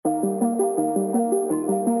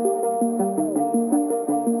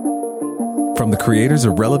From the creators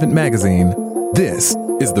of Relevant Magazine, this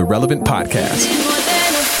is the Relevant Podcast.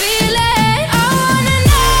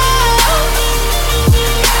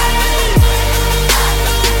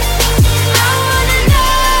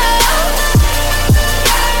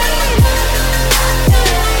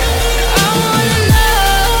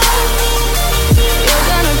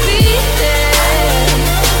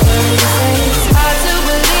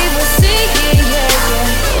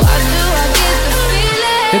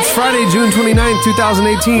 It's Friday, June 29th,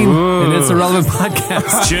 2018, and it's the Relevant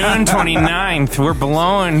Podcast. June 29th. We're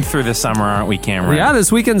blowing through the summer, aren't we, Cameron? Yeah,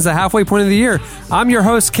 this weekend's the halfway point of the year. I'm your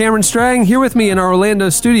host, Cameron Strang. Here with me in our Orlando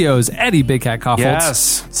studios, Eddie Big Cat Kaufholz.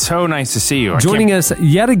 Yes, so nice to see you. Joining us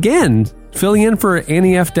yet again, filling in for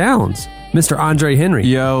Annie F. Downs, Mr. Andre Henry.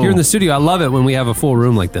 Yo. Here in the studio. I love it when we have a full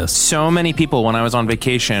room like this. So many people, when I was on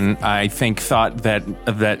vacation, I think thought that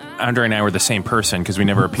Andre and I were the same person because we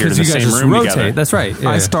never appeared in the same room together. That's right.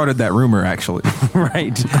 Yeah. I started that rumor, actually.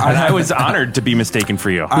 Right. And I was honored to be mistaken for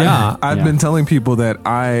you. I've been telling people that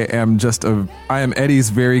I am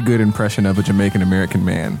Eddie's very good impression of a Jamaican American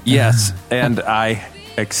man. Yes, and I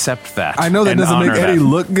accept that. I know that doesn't make Eddie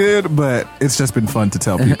look good, but it's just been fun to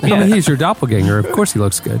tell people. Yeah, he's your doppelganger. Of course he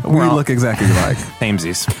looks good. We look exactly alike.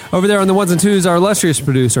 Samesies. Over there on the ones and twos, our illustrious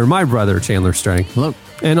producer, my brother, Chandler Strang. Hello.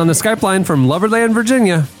 And on the Skype line from Loverland,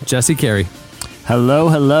 Virginia, Jesse Carey. Hello,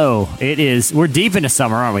 hello. We're deep into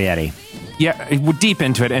summer, aren't we, Eddie? Yeah, we're deep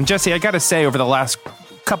into it. And Jesse, I got to say, over the last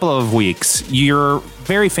couple of weeks, your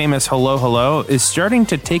very famous Hello, Hello is starting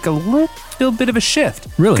to take a little bit of a shift.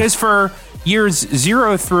 Really? Because for years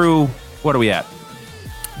 0 through, what are we at?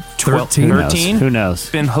 13? Who knows?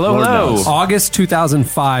 It's been hello, Lord hello. knows. August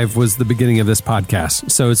 2005 was the beginning of this podcast.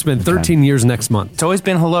 So it's been 13 years next month. It's always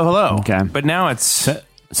been hello, hello. Okay. But now it's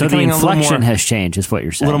So the inflection has changed, is what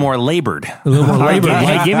you're saying. a little more labored. A little more labor.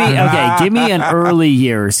 Hey, give me an early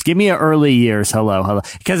years. Give me an early years. Hello.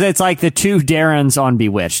 Because it's like the two Darrens on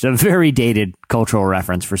Bewitched, a very dated cultural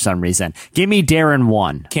reference for some reason. Give me Darren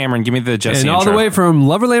 1. Cameron, give me the Jesse And all intro. the way from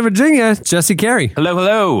Loverland, Virginia, Jesse Carey. Hello,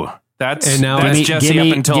 hello. That's Jesse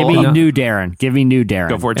up until... Give me new Darren. Give me new Darren.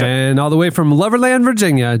 Go for it, Jesse. And all the way from Loverland,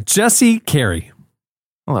 Virginia, Jesse Carey.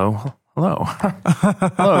 Hello. Hello.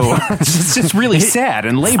 It's just really sad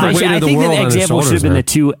and labored. weight I of the think world the on his example should have been shoulders,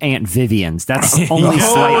 the two Aunt Vivians. That's only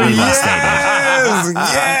slightly less dated.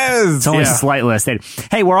 Yes! It's only slightly less dated.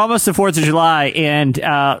 Hey, we're almost to 4th of July, and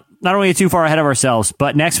not only too far ahead of ourselves,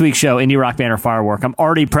 but next week's show, Indie Rock Banner Firework. I'm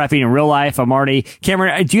already prepping in real life.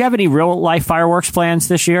 Cameron, do you have any real life fireworks plans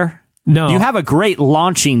this year? No. You have a great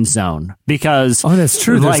launching zone because that's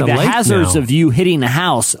true. There's like a the lake hazards now. of you hitting the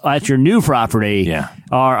house at your new property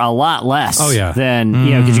are a lot less than,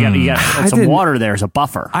 because you got some water there as a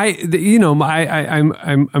buffer. I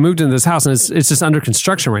moved into this house and it's just under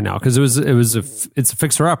construction right now because it's a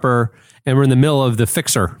fixer upper and we're in the middle of the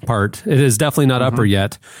fixer part. It is definitely not upper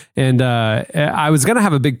yet. And I was gonna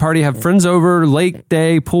have a big party, have friends over, lake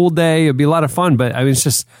day, pool day. It'd be a lot of fun, but I mean, it's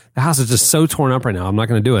just the house is just so torn up right now. I'm not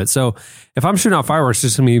gonna do it. So if I'm shooting out fireworks,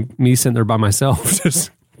 it's just gonna be me sitting there by myself,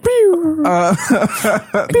 just. I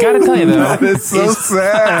gotta tell you though, It's so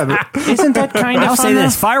sad. isn't that kind of I'll fun? say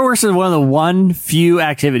this: fireworks is one of the few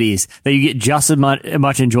activities that you get just as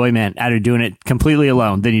much enjoyment out of doing it completely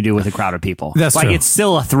alone than you do with a crowd of people. That's like true. It's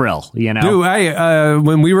still a thrill, you know. Dude,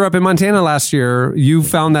 when we were up in Montana last year, you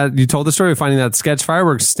told the story of finding that sketch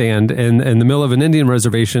fireworks stand in the middle of an Indian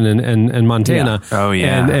reservation in Montana. Yeah. Oh,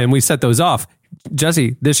 yeah. And we set those off.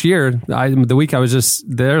 Jesse, this year, the week I was just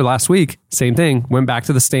there last week, same thing. Went back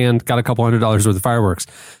to the stand, got a couple $100 worth of fireworks.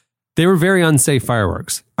 They were very unsafe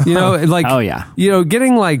fireworks. You know, like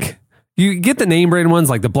getting like you get the name brand ones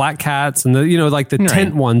like the Black Cats and the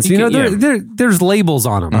tent ones. There's labels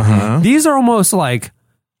on them. These are almost like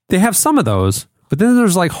they have some of those. But then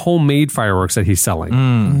there's like homemade fireworks that he's selling.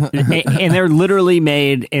 And they're literally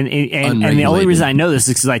made, and the only reason I know this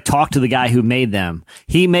is because I talked to the guy who made them.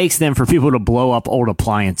 He makes them for people to blow up old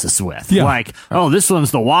appliances with. Yeah. Like, this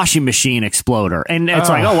one's the washing machine exploder. And it's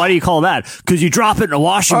like, why do you call that? Because you drop it in a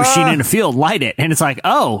washing machine in a field, light it. And it's like,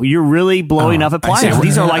 you're really blowing up appliances.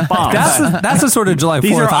 These are like bombs. That's the sort of July 4th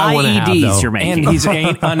These are I want to have, IEDs though. you're making. And he's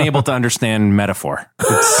unable to understand metaphor.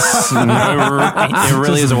 It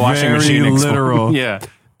really is a washing very machine. literal. Yeah.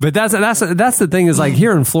 But that's the thing is like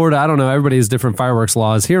here in Florida, I don't know, everybody has different fireworks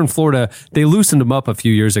laws. Here in Florida, they loosened them up a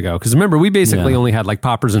few years ago. Because remember, we basically only had like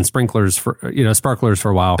poppers and sprinklers for, sparklers for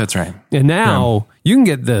a while. That's right. And now you can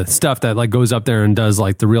get the stuff that like goes up there and does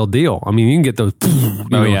like the real deal. I mean, you can get those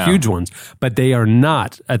huge ones, but they are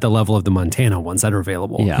not at the level of the Montana ones that are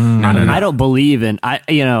available. Yeah. I don't believe in,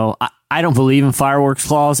 I don't believe in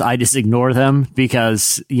fireworks laws. I just ignore them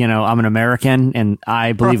because, I'm an American and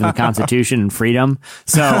I believe in the Constitution and freedom.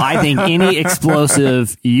 So I think any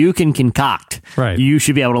explosive you can concoct, you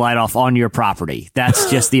should be able to light off on your property.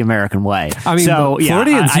 That's just the American way. I mean,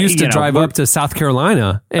 Floridians used to drive up to South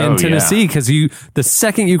Carolina and Tennessee because the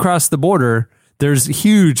second you cross the border, there's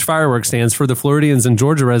huge fireworks stands for the Floridians and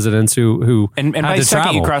Georgia residents who and by the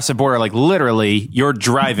second you cross the border, like literally, you're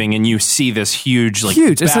driving and you see this huge.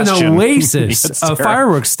 It's an oasis of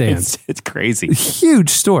fireworks stands. It's crazy. Huge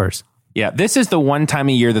stores. Yeah, this is the one time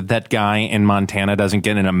a year that guy in Montana doesn't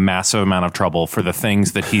get in a massive amount of trouble for the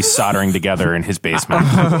things that he's soldering together in his basement.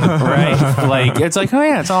 Right? Like, it's like,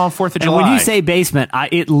 it's all 4th of July. And when you say basement,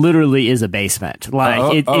 it literally is a basement.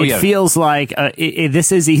 Like, it feels like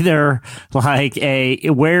this is either like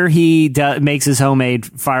where he makes his homemade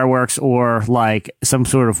fireworks or like some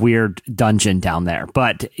sort of weird dungeon down there.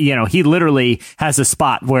 But, he literally has a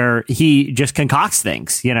spot where he just concocts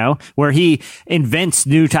things, where he invents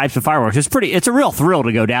new types of fireworks. It's a real thrill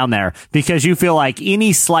to go down there because you feel like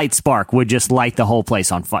any slight spark would just light the whole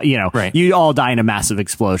place on fire. You all die in a massive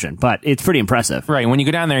explosion, but it's pretty impressive. Right. When you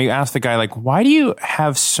go down there, you ask the guy, like, why do you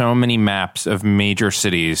have so many maps of major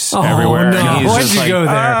cities everywhere? No. Why'd you go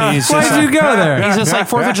there? Why'd you go there? He's just like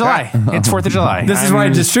 4th of July. It's 4th of July. This is where I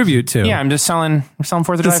distribute to. Yeah, I'm selling 4th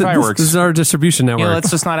of July fireworks. This is our distribution network. Let's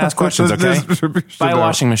just not ask questions, okay? Buy a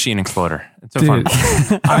washing machine exploder. It's so fun.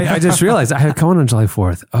 I just realized I had Cohen on July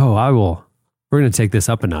 4th. We're going to take this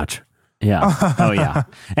up a notch. Yeah. Oh, yeah.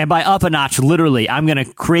 And by up a notch, literally, I'm going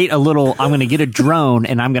to I'm going to get a drone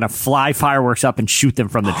and I'm going to fly fireworks up and shoot them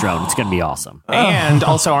from the drone. It's going to be awesome. And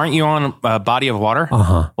also, aren't you on a body of water?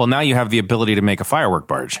 Well, now you have the ability to make a firework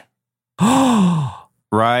barge.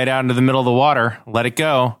 Right out into the middle of the water, let it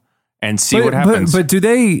go. And see what happens. But do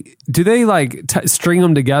they like string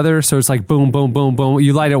them together so it's like boom, boom, boom, boom?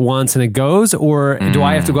 You light it once and it goes, or do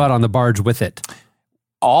I have to go out on the barge with it?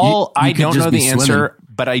 I don't know the answer,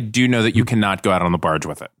 but I do know that you cannot go out on the barge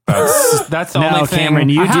with it. That's the only thing. Cameron,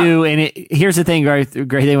 you do. And here's the thing, great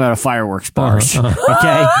thing about a fireworks barge.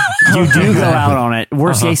 Okay, you do go out on it.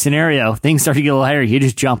 Worst case scenario, things start to get a little hairy. You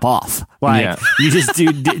just jump off. You just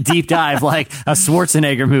do deep dive like a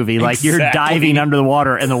Schwarzenegger movie. Like you're diving under the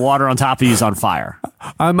water, and the water on top of you is on fire.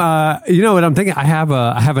 You know what I'm thinking? I have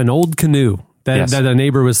an old canoe that a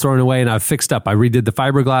neighbor was throwing away, and I fixed up. I redid the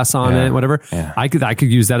fiberglass on it, whatever. Yeah. I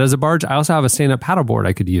could use that as a barge. I also have a stand-up paddleboard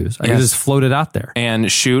I could use. I could just float it out there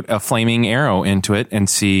and shoot a flaming arrow into it, and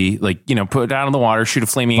see, put it out in the water, shoot a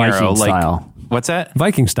flaming arrow, style. What's that?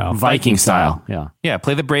 Viking style. Viking style. Yeah. Yeah.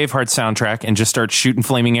 Play the Braveheart soundtrack and just start shooting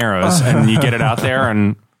flaming arrows, and you get it out there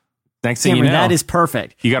and. Next thing you know, that is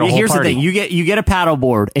perfect. You got a whole Here's party. the thing: you get a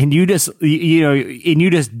paddleboard, and you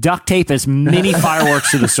just duct tape as many fireworks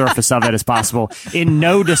to the surface of it as possible in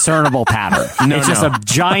no discernible pattern. It's just a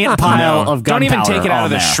giant pile of gunpowder. Don't even take it out of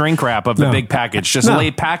the shrink wrap of the big package. Just lay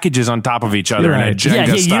packages on top of each other in a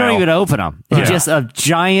Jenga style. You don't even open them. It's just a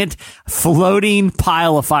giant floating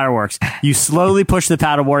pile of fireworks. You slowly push the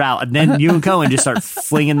paddleboard out, and then you and Cohen just start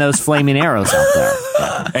flinging those flaming arrows out there.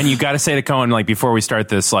 And you got to say to Cohen, before we start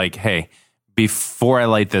this, hey, before I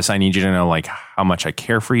light this, I need you to know how much I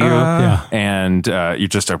care for you, and you're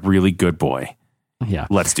just a really good boy. Yeah,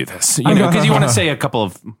 let's do this. Because you want to say a couple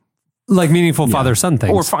of meaningful father-son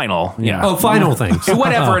things, or final, final things,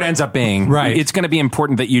 whatever it ends up being. Right, it's going to be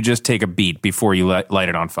important that you just take a beat before you light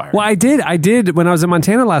it on fire. Well, I did when I was in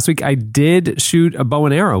Montana last week. I did shoot a bow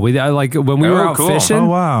and arrow. When we were out fishing. Oh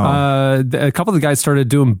wow! A couple of the guys started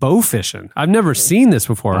doing bow fishing. I've never seen this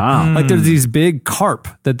before. Wow. There's these big carp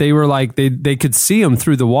that they were they could see them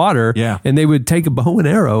through the water. Yeah, and they would take a bow and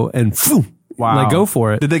arrow and go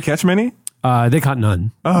for it. Did they catch many? They caught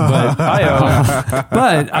none, but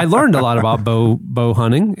I learned a lot about bow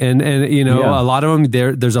hunting, and a lot of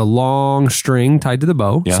them there's a long string tied to the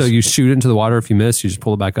bow, so you shoot it into the water. If you miss, you just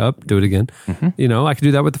pull it back up, do it again. Mm-hmm. I could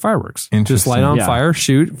do that with the fireworks. Just light on fire,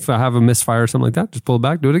 shoot. If I have a misfire or something like that, just pull it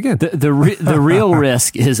back, do it again. The real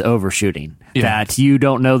risk is overshooting. that you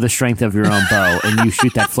don't know the strength of your own bow and you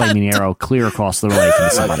shoot that flaming arrow clear across the lake into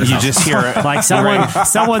somebody's You house. just hear it. Like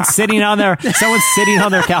someone's sitting on their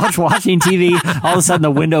couch watching TV. All of a sudden,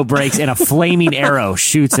 the window breaks and a flaming arrow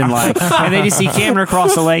shoots and then you see Cameron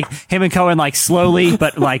across the lake. Him and Cohen slowly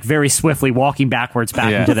but very swiftly walking backwards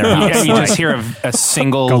back into their house. Yeah, you just hear a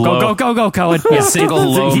single go Cohen. a single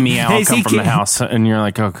low meow come from the house, and you're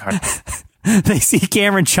like, oh god. They see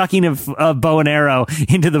Cameron chucking a bow and arrow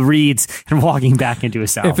into the reeds and walking back into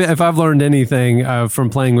his house. If I've learned anything from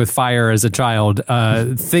playing with fire as a child,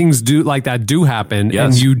 things like that do happen,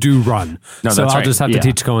 and you do run. No, so that's I'll right. just have to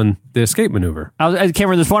teach Cohen the escape maneuver.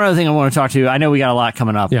 Cameron, there's one other thing I want to talk to you. I know we got a lot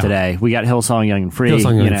coming up today. We got Hillsong Young and Free.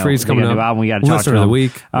 Hillsong Young and Free's coming up. Album we got to talk Listener to of the them.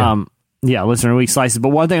 week. Listener of the week slices. But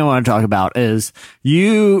one thing I want to talk about is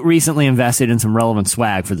you recently invested in some relevant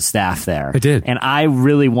swag for the staff there. I did. And I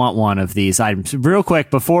really want one of these items. Real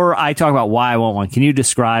quick, before I talk about why I want one, can you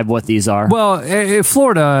describe what these are? Well,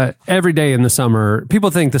 Florida, every day in the summer,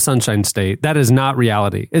 people think the Sunshine State. That is not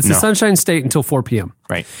reality. It's the Sunshine State until 4 p.m.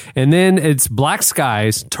 Right. And then it's black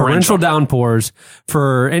skies, torrential downpours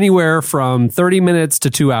for anywhere from 30 minutes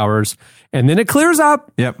to 2 hours. And then it clears up,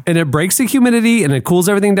 and it breaks the humidity, and it cools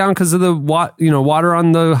everything down because of the water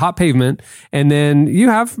on the hot pavement. And then you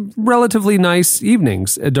have relatively nice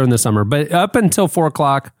evenings during the summer. But up until 4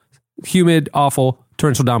 o'clock, humid, awful,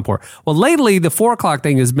 torrential downpour. Well, lately, the 4 o'clock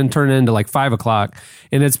thing has been turned into 5 o'clock,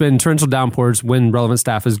 and it's been torrential downpours when relevant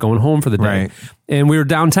staff is going home for the day. Right. And we were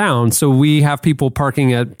downtown, so we have people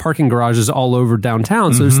parking at parking garages all over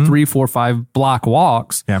downtown. So there's 3, 4, 5 block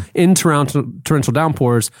walks in torrential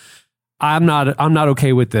downpours. I'm not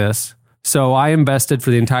okay with this. So I invested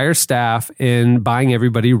for the entire staff in buying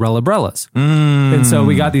everybody umbrellas. And so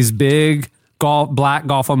we got these big black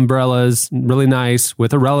golf umbrellas, really nice,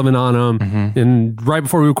 with a relevant on them. And right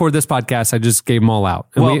before we record this podcast, I just gave them all out.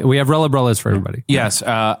 And we have umbrellas for everybody. Yes.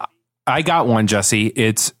 I got one, Jesse.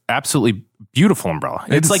 It's absolutely beautiful umbrella.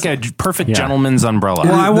 It's like a perfect gentleman's umbrella.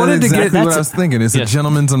 Well, I wanted to get what I was thinking. It's a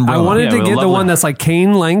gentleman's umbrella. I wanted to get the one that's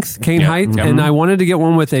cane height, and I wanted to get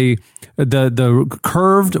one with the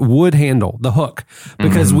curved wood handle, the hook,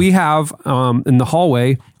 because we have in the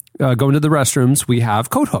hallway going to the restrooms, we have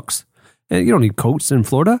coat hooks. And you don't need coats in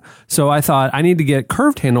Florida. So I thought I need to get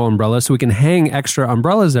curved handle umbrellas so we can hang extra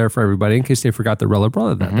umbrellas there for everybody in case they forgot the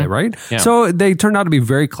umbrella that day, right? Yeah. So they turned out to be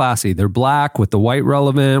very classy. They're black with the white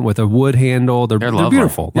relevant with a wood handle. They're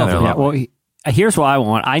beautiful. Yeah, they're well, here's what I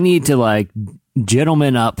want. I need to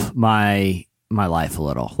gentleman up my life a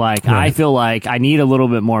little. I feel like I need a little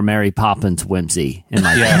bit more Mary Poppins whimsy in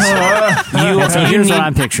my life. Here's what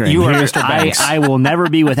I'm picturing. You are Mr. Banks. I will never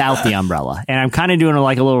be without the umbrella. And I'm kind of doing a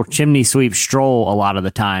little chimney sweep stroll a lot of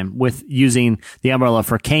the time with using the umbrella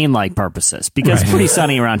for cane-like purposes because it's pretty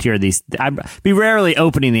sunny around here. I'd be rarely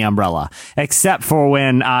opening the umbrella except for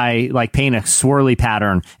when I paint a swirly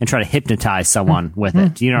pattern and try to hypnotize someone with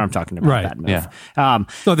it. You know what I'm talking about, that move. Yeah.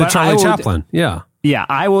 The Charlie Chaplin. Yeah. Yeah,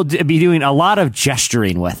 I will be doing a lot of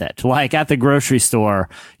gesturing with it, like at the grocery store,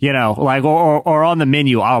 or on the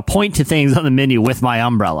menu. I'll point to things on the menu with my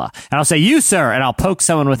umbrella, and I'll say, "You, sir," and I'll poke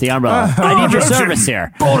someone with the umbrella. I need your service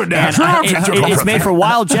here. It's made for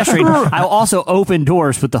wild gesturing. I'll also open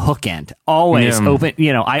doors with the hook end. Always open.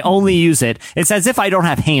 I only use it. It's as if I don't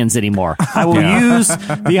have hands anymore. I will use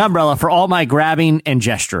the umbrella for all my grabbing and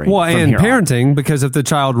gesturing. Well, and parenting, because if the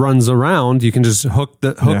child runs around, you can just hook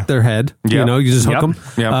their head. You just hook them,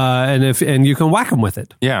 and you can whack them with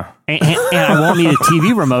it. Yeah, and I won't need a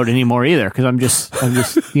TV remote anymore either because I'm just I'm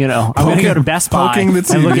going to go to Best Buy and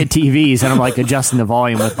look at TVs and I'm adjusting the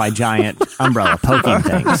volume with my giant umbrella poking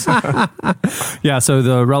things. Yeah, so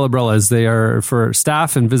the umbrellas, they are for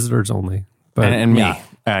staff and visitors only. But and me.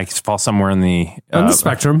 I fall somewhere in the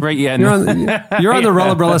spectrum, right? Yeah, you're on the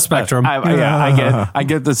umbrella spectrum. I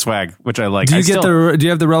get the swag, which I like. Do you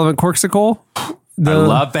have the relevant corksicle? I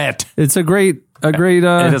love it. It's a great.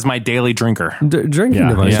 It is my daily drinker. Drinking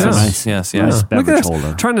device. Yes. Beverage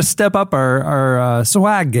holder. Trying to step up our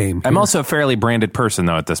swag game. I'm also a fairly branded person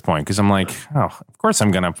though at this point because I'm of course I'm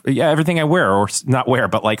gonna everything I wear or not wear,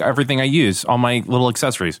 but everything I use, all my little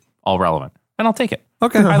accessories, all relevant, and I'll take it.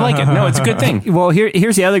 Okay. I like it. No, it's a good thing. Well,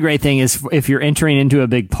 here's the other great thing is if you're entering into a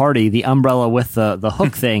big party, the umbrella with the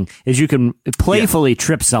hook thing is you can playfully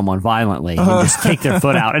trip someone violently and just take their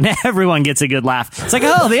foot out and everyone gets a good laugh. It's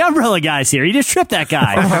the umbrella guy's here. You just tripped that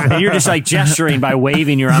guy. And you're just gesturing by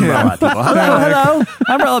waving your umbrella at people. Hello.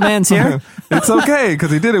 Umbrella man's here. It's okay because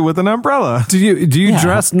he did it with an umbrella. Do you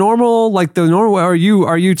dress normal, the normal? Are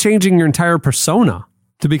you changing your entire persona?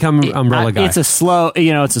 to become umbrella guy? It's a slow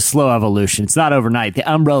evolution. It's not overnight. The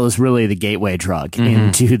umbrella is really the gateway drug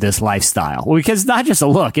into this lifestyle. Well, because it's not just a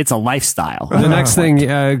look, it's a lifestyle. The next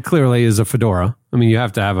thing clearly is a fedora. I mean, you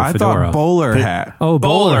have to have a fedora. I thought bowler hat. Oh,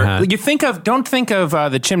 bowler hat. You don't think of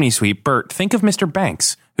the chimney sweep, Bert. Think of Mr.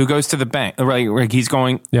 Banks, who goes to the bank. Right, he's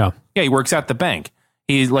going. Yeah, he works at the bank.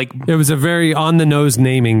 He's like, it was a very on the nose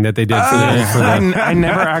naming that they did for the. I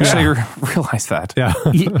never actually realized that. Yeah,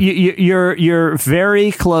 you're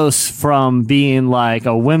very close from being like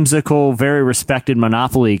a whimsical, very respected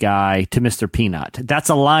Monopoly guy to Mr. Peanut. That's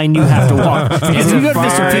a line you have to walk. If you go to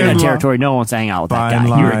Mr. Peanut territory, no one wants to hang out with that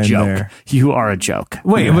guy. You're a joke. There. You are a joke.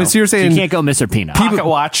 Wait, so you're saying you can't go Mr. Peanut? Pocket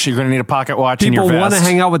watch. You're going to need a pocket watch in your vest. People want to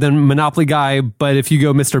hang out with a Monopoly guy, but if you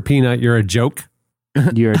go Mr. Peanut, you're a joke.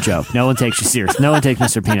 You're a joke. No one takes you serious. No one takes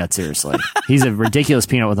Mr. Peanut seriously. He's a ridiculous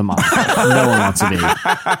peanut with a mom. No one wants to be.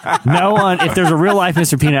 No one. If there's a real life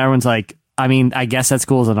Mr. Peanut, everyone's like, I mean, I guess that's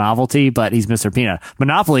cool as a novelty, but he's Mr. Peanut.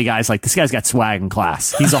 Monopoly guy's like, this guy's got swag and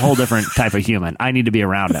class. He's a whole different type of human. I need to be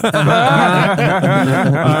around him. All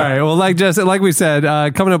right. Well, like we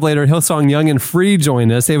said, coming up later, Hillsong Young and Free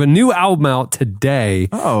join us. They have a new album out today.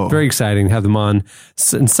 Oh, very exciting to have them on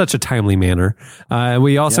in such a timely manner.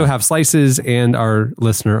 We also have Slices and our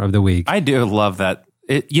listener of the week. I do love that.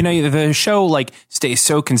 The show like stays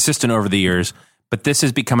so consistent over the years, but this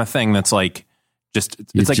has become a thing that's like,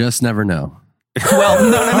 you just never know. Well,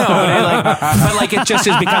 no. But it just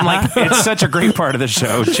has become it's such a great part of the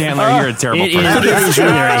show. Chandler, you're a terrible person. It is either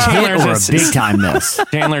a hit or a big time miss.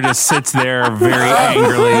 Chandler just sits there very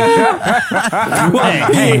angrily.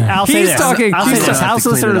 Hey, I'll say this. I'll say this. House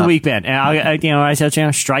listener of the week, Ben. And I tell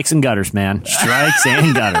Chandler, strikes and gutters, man. Strikes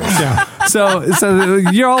and gutters. Yeah. So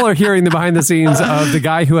you all are hearing the behind the scenes of the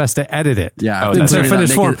guy who has to edit it. Yeah, into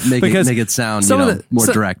finished form. Make it sound more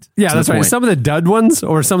direct. Yeah, that's right. Some of the dud ones,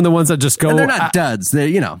 or some of the ones that just go. And they're not duds. They're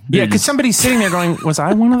yeah, because somebody's sitting there going, "Was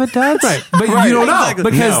I one of the duds?" Right, but you don't know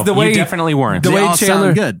because the way you definitely weren't.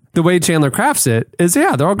 The way Chandler crafts it is,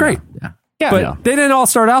 they're all great. Yeah, but they didn't all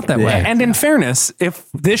start out that way. And in fairness, if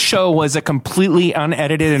this show was a completely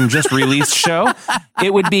unedited and just released show,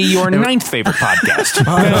 it would be your 9th favorite podcast.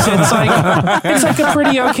 Because it's like a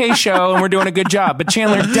pretty okay show and we're doing a good job. But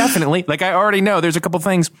Chandler definitely, I already know there's a couple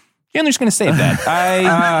things. Chandler's going to save that.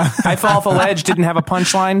 I fall off a ledge, didn't have a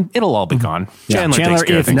punchline. It'll all be gone. Chandler takes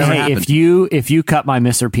care of things. If you cut my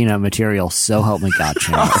Mr. Peanut material, so help me God,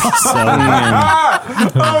 Chandler.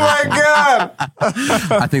 Oh my God.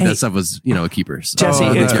 I think that stuff was, a keeper. So. Jesse,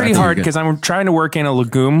 it's pretty hard because I'm trying to work in a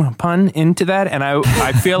legume pun into that. And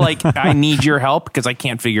I feel like I need your help because I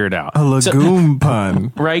can't figure it out. A legume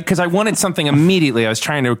pun. Right? Because I wanted something immediately. I was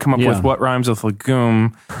trying to come up with what rhymes with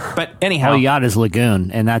legume. But anyhow. All you got is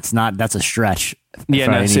lagoon, and that's a stretch.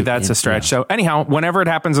 That's a stretch. So anyhow, whenever it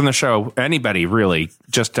happens on the show, anybody really,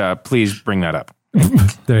 just please bring that up.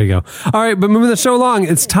 There you go. All right, but moving the show along,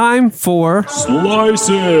 it's time for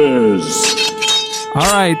Slices. All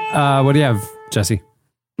right, what do you have, Jesse?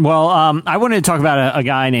 Well, I wanted to talk about a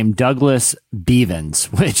guy named Douglas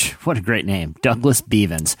Beavens, what a great name, Douglas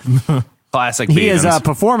Beavens. Classic. He is a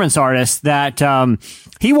performance artist that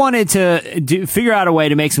he wanted to figure out a way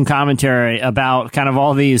to make some commentary about kind of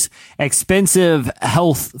all these expensive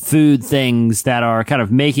health food things that are kind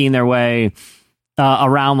of making their way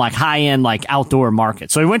around high-end outdoor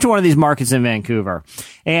markets. So he went to one of these markets in Vancouver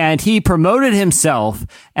and he promoted himself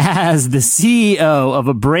as the CEO of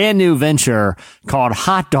a brand new venture called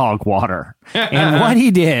Hot Dog Water. And what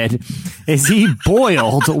he did is he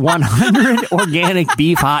boiled 100 organic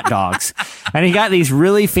beef hot dogs and he got these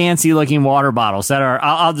really fancy looking water bottles that are,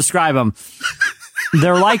 I'll describe them.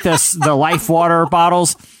 They're like the Life Water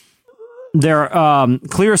bottles. They're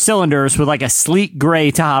clear cylinders with a sleek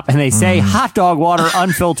gray top, and they say hot dog water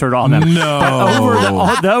unfiltered on them.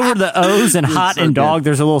 No. But over the O's and hot and dog,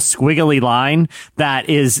 there's a little squiggly line that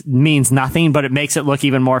means nothing, but it makes it look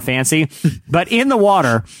even more fancy. But in the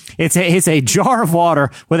water, it's a jar of water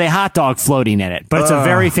with a hot dog floating in it, but it's a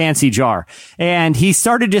very fancy jar. And he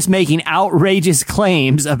started just making outrageous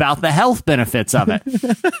claims about the health benefits of it.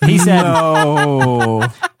 He said, "No."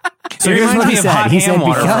 So here's what he said. He said,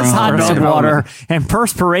 because hot dog water and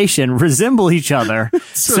perspiration resemble each other,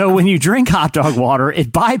 so when you drink hot dog water,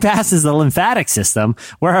 it bypasses the lymphatic system,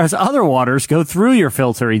 whereas other waters go through your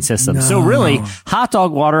filtering system. No. So really, hot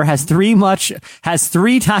dog water has 3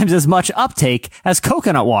 times as much uptake as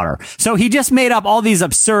coconut water. So he just made up all these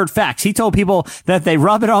absurd facts. He told people that they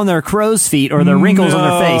rub it on their crow's feet or their wrinkles on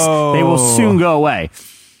their face, they will soon go away.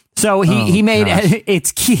 So he made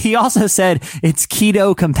he also said it's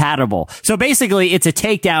keto compatible. So basically it's a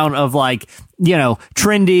takedown of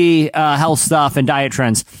trendy health stuff and diet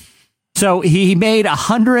trends. So he made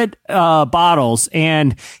 100 bottles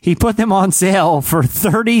and he put them on sale for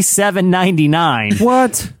 $37.99.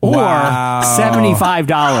 What? Or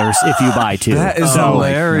 $75 if you buy two. That is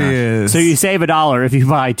hilarious. So you save $1 if you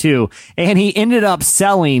buy two. And he ended up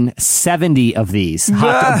selling 70 of these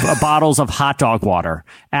bottles of hot dog water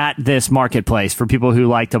at this marketplace for people who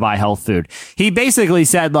like to buy health food. He basically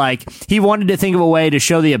said, like, he wanted to think of a way to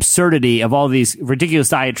show the absurdity of all these ridiculous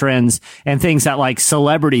diet trends and things that like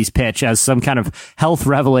celebrities pitch as some kind of health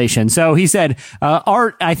revelation. So he said,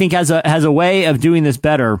 art, I think, has a way of doing this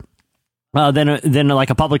better than like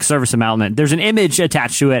a public service announcement. There's an image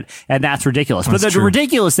attached to it, and that's ridiculous. But the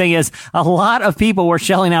ridiculous thing is, a lot of people were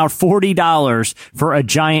shelling out $40 for a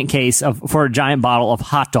giant bottle of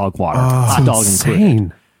hot dog water. Hot dog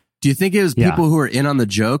included. Do you think it was people who were in on the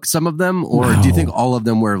joke, some of them, or do you think all of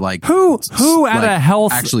them were like who at a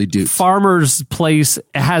health actually farmer's place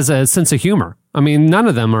has a sense of humor? I mean, none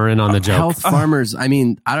of them are in on the joke. Health farmers. I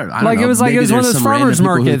mean, I don't like know. It was like Maybe it was one of those farmers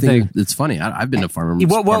market thing. It's funny. I've been to farmers.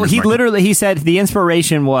 Well, he literally he said the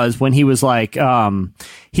inspiration was when he was like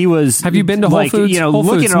he was. Have you been to Whole Foods? You know, Whole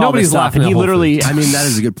looking Foods. at all Nobody's this stuff, laughing and he at Whole literally. Foods. I mean, that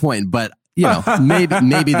is a good point, but you know,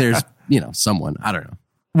 maybe there's someone. I don't know.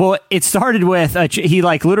 Well, it started with he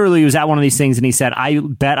like literally was at one of these things and he said, I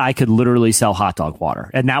bet I could literally sell hot dog water.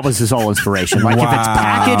 And that was his whole inspiration. Like if it's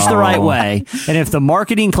packaged the right way and if the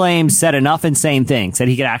marketing claims said enough insane things that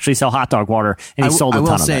he could actually sell hot dog water, and he sold a ton of it.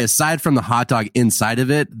 I will say, aside from the hot dog inside of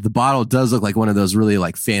it, the bottle does look like one of those really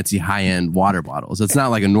like fancy high-end water bottles. It's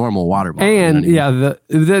not like a normal water bottle. And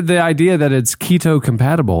the idea that it's keto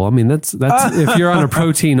compatible. I mean, that's if you're on a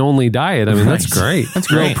protein only diet, I mean, that's great. That's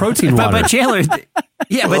great. Protein water. But Chandler,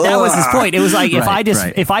 yeah, but that was his point. It was like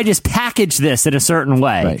if I just package this in a certain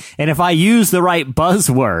way, and if I use the right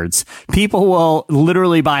buzzwords, people will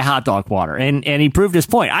literally buy hot dog water. And he proved his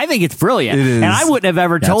point. I think it's brilliant. And I wouldn't have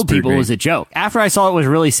ever told people it was a joke. After I saw it was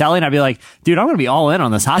really selling, I'd be like, dude, I'm going to be all in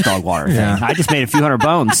on this hot dog water thing. I just made a few hundred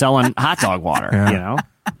bones selling hot dog water, you know?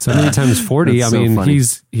 70 times 40. I mean, he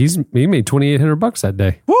made $2,800 that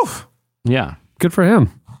day. Woo! Yeah. Good for him.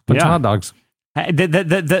 Bunch of hot dogs.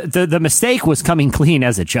 The mistake was coming clean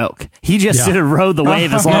as a joke. He just didn't rode the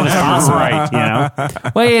wave as long as possible, right? You know.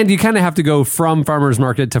 Well, and you kind of have to go from farmers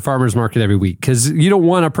market to farmers market every week because you don't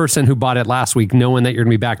want a person who bought it last week knowing that you're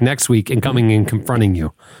going to be back next week and coming and confronting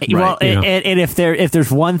you. Well, and if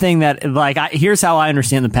there's one thing that here's how I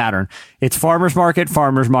understand the pattern: it's farmers market,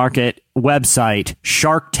 website,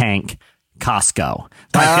 Shark Tank, Costco.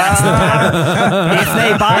 Like that's the pattern. If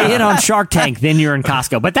they buy in on Shark Tank, then you're in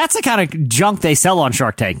Costco. But that's the kind of junk they sell on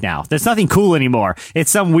Shark Tank now. There's nothing cool anymore.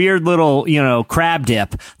 It's some weird little, crab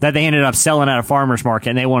dip that they ended up selling at a farmer's market,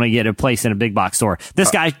 and they want to get a place in a big box store.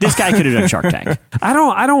 This guy could have done Shark Tank. I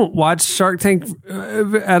don't watch Shark Tank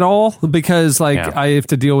at all because I have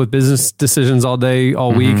to deal with business decisions all day,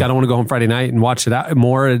 all week. I don't want to go home Friday night and watch it out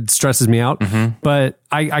more. It stresses me out. But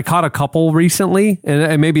I caught a couple recently,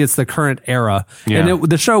 and maybe it's the current era. Yeah. And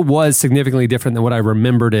the show was significantly different than what I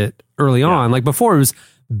remembered it early on. Like before, it was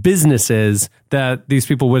businesses that these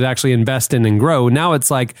people would actually invest in and grow. Now it's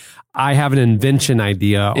like I have an invention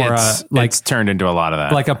idea, or it's turned into a lot of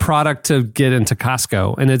that, like a product to get into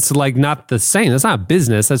Costco, and it's like not the same. It's not a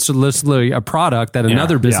business. That's literally a product that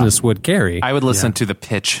another business would carry. I would listen to the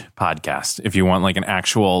Pitch podcast if you want like an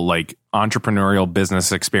actual like entrepreneurial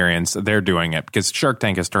business experience. They're doing it because Shark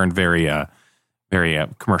Tank has turned very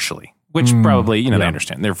commercially. Which probably, they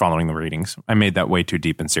understand. They're following the ratings. I made that way too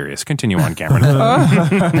deep and serious. Continue on, Cameron.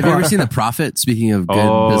 Have you ever seen The Prophet? Speaking of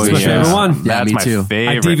good business shows. Favorite one. Yeah, That's me too. My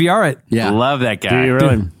favorite. I DVR it. Yeah. Love that guy. Do you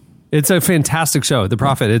really? It's a fantastic show, The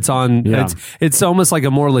Prophet. It's on. Yeah. It's almost like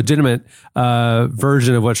a more legitimate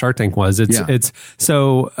version of what Shark Tank was. It's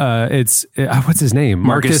what's his name?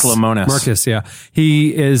 Marcus Lemonis. Marcus, yeah.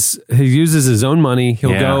 He uses his own money.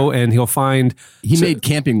 He'll go and he'll find. He made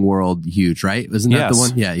Camping World huge, right? Wasn't that the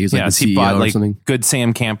one? Yeah, he was like the CEO he bought, or something. Good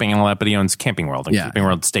Sam Camping and all that, but he owns Camping World and Camping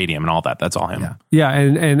World Stadium and all that. That's all him. Yeah,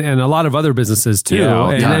 and a lot of other businesses too.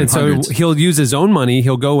 And so hundreds. he'll use his own money.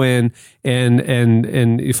 He'll go in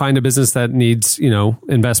and find a business that needs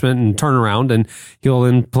investment and turnaround, and he'll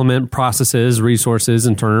implement processes, resources,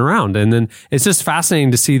 and turn it around. And then it's just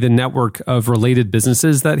fascinating to see the network of related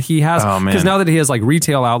businesses that he has, because now that he has like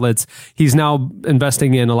retail outlets, he's now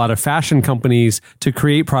investing in a lot of fashion companies to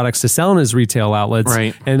create products to sell in his retail outlets,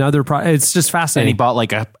 right? And other it's just fascinating. And he bought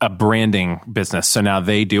like a branding business, so now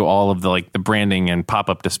they do all of the branding and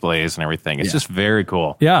pop-up displays and everything. It's just very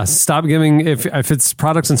cool. Yeah, stop giving if it's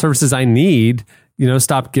products and services I need,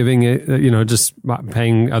 stop giving it, just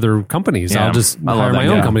paying other companies. Yeah, I'll just I love hire my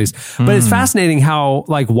that, own yeah. companies. But it's fascinating how,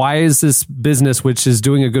 like, why is this business, which is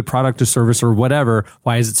doing a good product or service or whatever,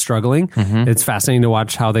 why is it struggling? It's fascinating to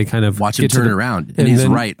watch how they kind of Watch him get to turn the- it around, and he's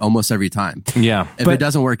right almost every time. Yeah. If it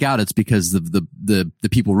doesn't work out, it's because the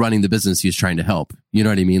people running the business he's trying to help. You know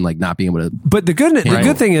what I mean? Like not being able to. But the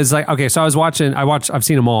good thing is, like, okay, so I've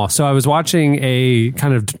seen them all. So I was watching a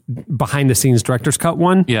kind of behind the scenes director's cut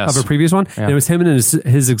one Yes. of a previous one. And it was him and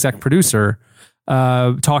his exec producer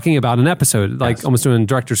talking about an episode, like almost doing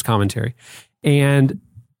director's commentary. And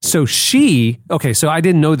so so I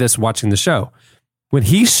didn't know this watching the show. When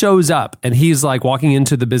he shows up and he's like walking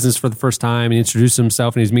into the business for the first time and he introduces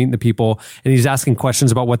himself and he's meeting the people and he's asking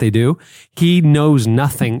questions about what they do, he knows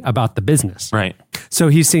nothing about the business. Right. So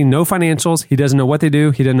he's seen no financials. He doesn't know what they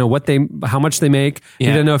do. He doesn't know how much they make. He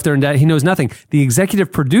doesn't know if they're in debt. He knows nothing. The executive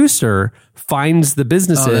producer finds the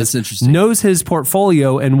businesses, that's interesting. knows his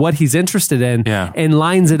portfolio and what he's interested in, and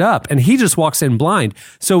lines it up. And he just walks in blind.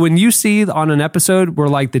 So when you see on an episode where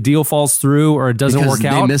like the deal falls through or it doesn't work they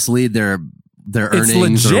out, mislead their it's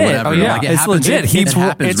earnings or legit. whatever. Oh, yeah. Like, It's legit. It's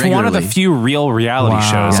one of the regularly. few real reality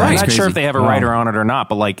shows. Yeah, I'm it's not sure crazy. if they have a writer on it or not,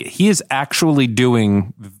 but like he is actually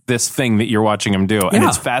doing this thing that you're watching him do, and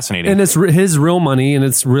it's fascinating. And it's his real money, and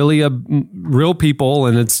it's really real people,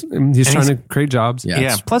 and he's trying to create jobs.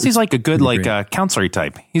 Yeah. Plus, he's like a good counselor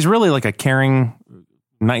type. He's really like a caring.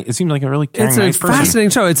 It seems like a really caring, It's a nice person.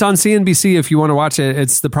 fascinating show. It's on CNBC if you want to watch it.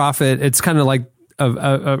 It's The Prophet. It's kind of like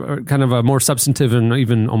a kind of a more substantive and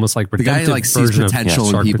even almost like The guy redemptive like sees version potential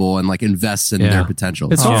of in people and like invests in their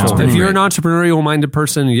potential. It's awesome. If you're an entrepreneurial minded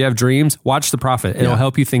person, you have dreams, watch The Prophet. It'll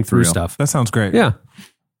help you think through stuff. That sounds great. Yeah.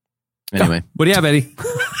 Anyway, what do you have, Eddie?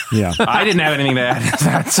 Yeah. I didn't have anything to add to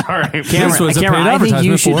that. Sorry. Cameron,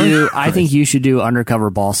 I think you should do Undercover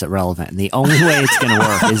Boss at Relevant. And the only way it's going to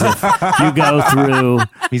work is if you go through.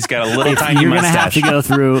 He's got a little tiny You're going to mustache. have to go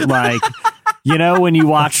through like. When you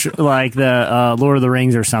watch like the Lord of the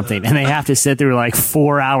Rings or something, and they have to sit through like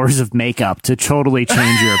 4 hours of makeup to totally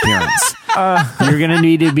change your appearance. You're going to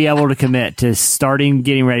need to be able to commit to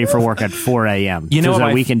getting ready for work at 4 a.m. So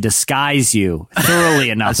that we can disguise you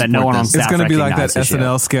thoroughly enough that no one on staff It's going to be like that recognizes you.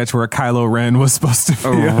 SNL sketch where Kylo Ren was supposed to be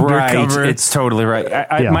Right, undercover. it's totally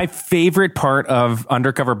right. My favorite part of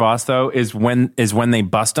Undercover Boss though is when they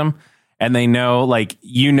bust him and they know, like,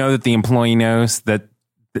 that the employee knows that.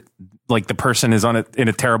 Like the person is in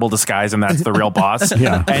a terrible disguise and that's the real boss.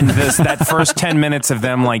 Yeah. And that first 10 minutes of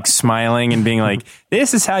them like smiling and being like,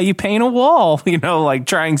 this is how you paint a wall, like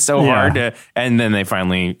trying so hard to, and then they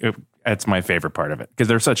finally, that's my favorite part of it because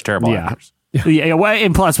they're such terrible actors. Yeah, well,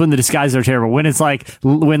 and plus when the disguises are terrible, when it's like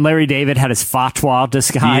when Larry David had his fatwa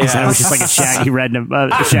disguise, and it was just like a shaggy red,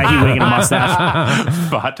 shaggy wig and a mustache.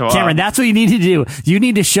 Fatwa. Cameron, that's what you need to do. You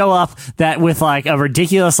need to show up that with like a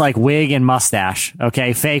ridiculous like wig and mustache,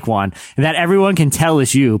 okay, fake one, that everyone can tell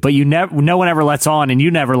is you, but no one ever lets on, and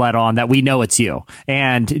you never let on that we know it's you,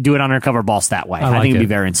 and do it Undercover Boss that way. I think it'd be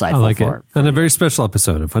very insightful. I like for it. And a very special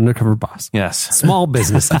episode of Undercover Boss. Yes. Small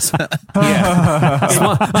businesses.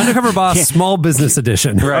 Undercover Boss. Small business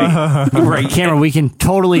edition. Right. Cameron, we can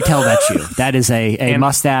totally tell that's you. That is a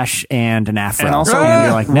mustache and an afro. And also- and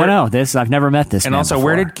you're like, no, I've never met this And man also, before.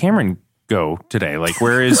 where did Cameron go today? Like,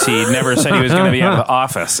 where is he? Never said he was going to be out of the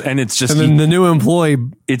office. And it's just, And then the new employee,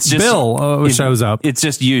 it's just Bill, shows up. It's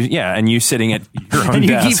just you. Yeah. And you sitting at your own And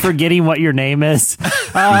you desk. keep forgetting what your name is.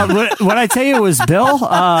 What I tell you was Bill? Will,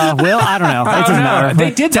 I don't know. It doesn't matter.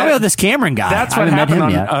 They did tell that. me about this Cameron guy. That's I what haven't met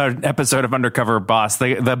happened him on yet. an episode of Undercover Boss.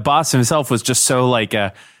 The boss himself was just so like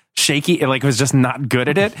shaky, like was just not good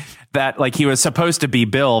at it, that like he was supposed to be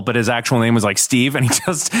Bill, but his actual name was like Steve, and he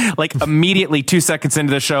just like immediately 2 seconds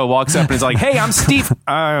into the show walks up and is like, "Hey, I'm Steve.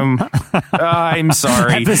 I'm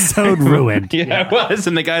sorry." Episode ruined. Yeah, it was.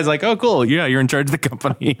 And the guy's like, "Oh, cool. Yeah, you're in charge of the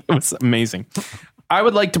company." It was amazing. I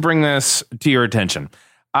would like to bring this to your attention.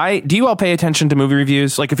 Do you all pay attention to movie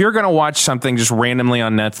reviews? Like if you're going to watch something just randomly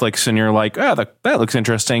on Netflix and you're like, "Oh, that looks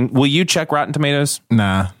interesting," will you check Rotten Tomatoes?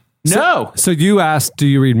 Nah. No. So you asked, do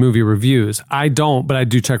you read movie reviews? I don't, but I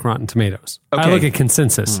do check Rotten Tomatoes. Okay. I look at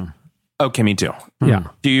consensus. Okay, me too. Yeah.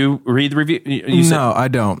 Do you read the review? You said- No, I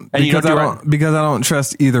don't. And you Because don't do because I don't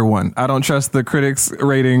trust either one. I don't trust the critics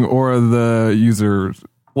rating or the users.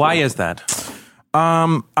 Why is that?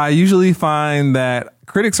 I usually find that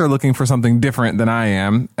critics are looking for something different than I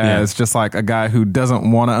am, as just like a guy who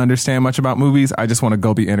doesn't want to understand much about movies. I just want to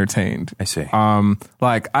go be entertained. I see.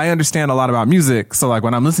 Like I understand a lot about music, so like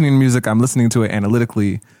when I'm listening to music, I'm listening to it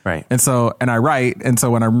analytically, Right. And I write, and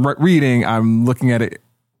so when I'm reading, I'm looking at it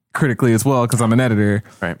critically as well because I'm an editor.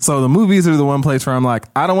 Right. So the movies are the one place where I'm like,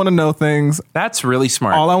 I don't want to know things. That's really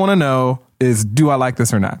smart. All I want to know is do I like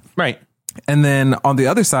this or not? Right. And then on the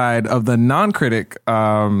other side of the non-critic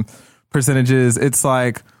percentages, it's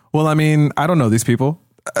like, well, I mean, I don't know these people.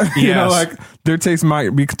 You know, like their taste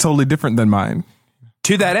might be totally different than mine.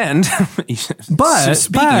 To that end, but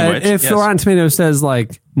if Rotten Tomatoes says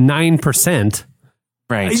like 9%,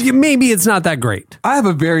 right, maybe it's not that great. I have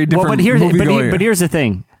a very different but here's the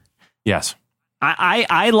thing. Yes.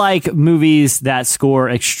 I like movies that score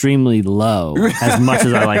extremely low as much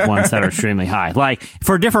as I like ones that are extremely high. Like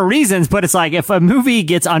for different reasons, but it's like if a movie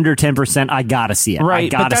gets under 10%, I gotta see it. Right, I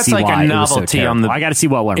gotta but that's see like why a novelty so on the. I gotta see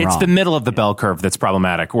what went wrong. It's the middle of the bell curve that's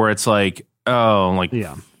problematic, where it's like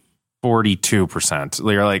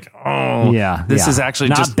 42%. You're like, this is actually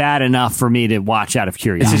not just bad enough for me to watch out of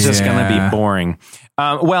curiosity. This is just going to be boring.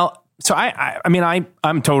 So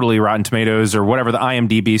I'm totally Rotten Tomatoes or whatever the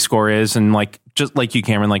IMDb score is, and like just like you,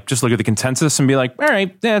 Cameron, like just look at the consensus and be like, all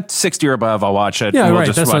right, 60 or above, I'll watch it. Yeah, we'll right.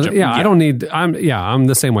 Just That's watch it. I don't need. I'm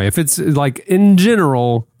the same way. If it's like in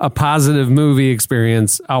general a positive movie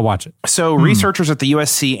experience, I'll watch it. So researchers at the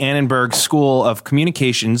USC Annenberg School of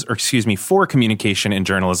Communications, for Communication and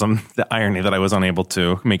Journalism, the irony that I was unable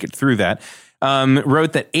to make it through that.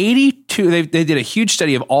 Wrote that 82. They did a huge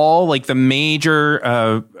study of all like the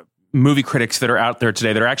major movie critics that are out there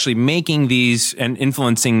today that are actually making these and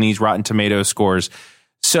influencing these Rotten Tomato scores.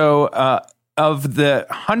 So of the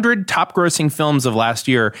 100 top grossing films of last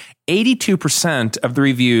year, 82% of the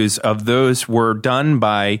reviews of those were done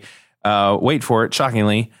by, wait for it,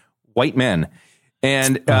 shockingly, white men.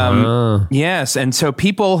 And yes, and so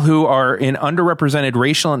people who are in underrepresented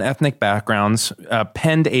racial and ethnic backgrounds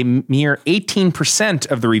penned a mere 18%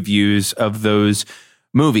 of the reviews of those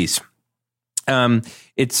movies.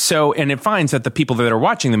 It finds that the people that are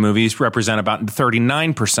watching the movies represent about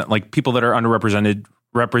 39%. Like people that are underrepresented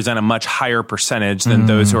represent a much higher percentage than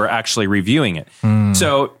those who are actually reviewing it.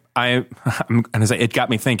 So I'm going to say it got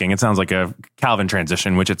me thinking. It sounds like a Calvin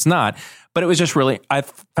transition, which it's not, but it was just really, I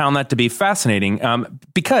found that to be fascinating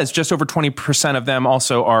because just over 20% of them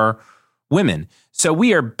also are women. So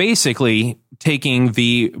we are basically taking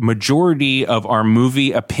the majority of our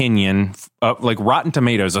movie opinion, like Rotten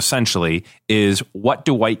Tomatoes essentially, is what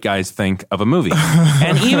do white guys think of a movie?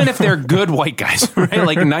 And even if they're good white guys, right,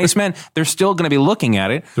 like nice men, they're still going to be looking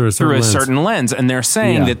at it through a certain lens. And they're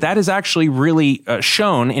saying that is actually really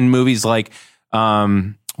shown in movies like,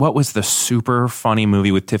 what was the super funny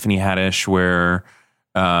movie with Tiffany Haddish where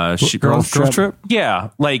Girls Trip?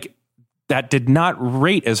 Yeah, like that did not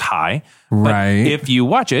rate as high. But if you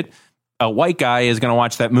watch it, a white guy is going to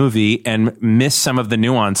watch that movie and miss some of the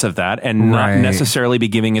nuance of that and not necessarily be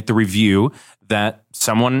giving it the review that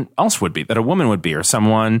someone else would be, that a woman would be, or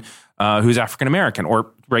someone who's African-American,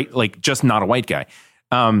 or like just not a white guy.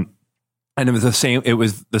 And it was the same.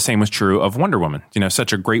 The same was true of Wonder Woman. You know,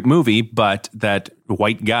 such a great movie, but that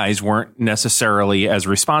white guys weren't necessarily as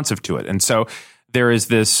responsive to it. And so there is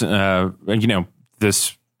this,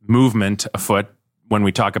 this movement afoot. When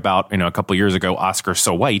we talk about, a couple of years ago, Oscar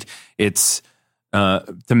So White, it's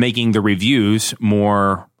to making the reviews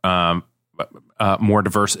more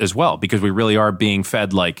diverse as well, because we really are being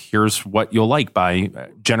fed like, here's what you'll like by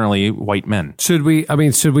generally white men. Should we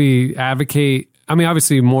advocate? I mean,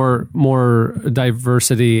 obviously more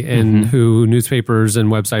diversity in who newspapers and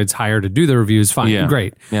websites hire to do the reviews. Fine,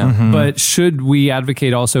 great. Yeah. But should we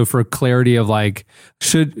advocate also for clarity of like,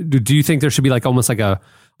 do you think there should be like almost like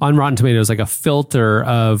on Rotten Tomatoes, like a filter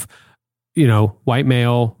of, white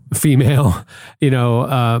male, female,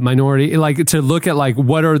 minority, like to look at like,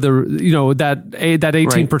 what are the, that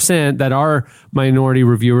 18% that are minority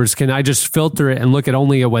reviewers, can I just filter it and look at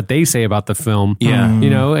only at what they say about the film? Yeah.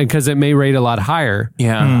 And cause it may rate a lot higher.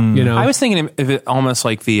 Yeah. I was thinking of it almost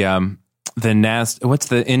like the what's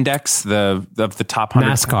the index, of the top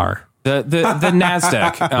 100? NASCAR. The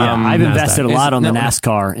NASDAQ. I've invested a lot on the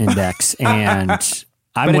NASCAR index and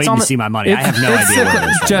I'm waiting to see my money. I have no idea what it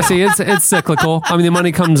is. Jesse, it's cyclical. I mean, the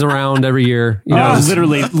money comes around every year.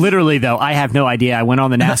 Literally though, I have no idea. I went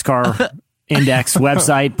on the NASCAR index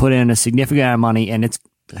website, put in a significant amount of money, and it's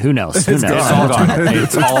who knows? It's all gone.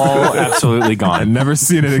 It's all absolutely gone. I've never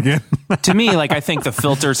seen it again. To me, like I think the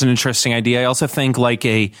filter is an interesting idea. I also think like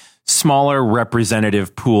a smaller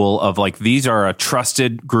representative pool of like these are a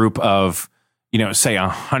trusted group of say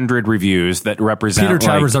 100 reviews that represent Peter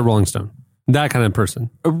Travers at Rolling Stone. That kind of person.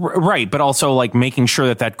 Right. But also like making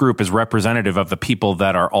sure that group is representative of the people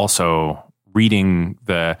that are also reading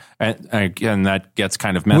and that gets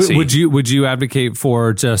kind of messy. Would you advocate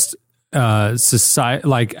for just society,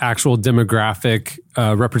 like actual demographic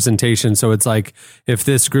representation. So it's like if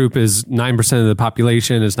this group is 9% of the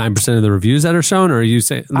population, is 9% of the reviews that are shown, or are you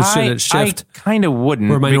saying should it shift? I kind of wouldn't.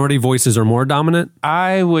 Where minority voices are more dominant?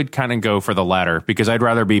 I would kind of go for the latter because I'd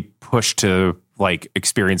rather be pushed to like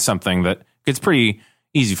experience something that it's pretty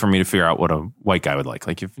easy for me to figure out what a white guy would like.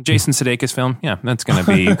 Like if Jason Sudeikis film, yeah, that's going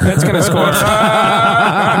to score.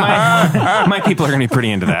 my people are going to be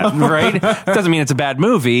pretty into that, right? It doesn't mean it's a bad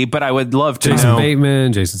movie, but I would love to Jason know.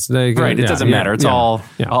 Bateman, Jason Sudeikis. Right, it doesn't matter. It's all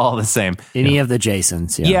the same. Any of the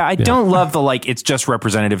Jasons. Yeah, I don't love the like it's just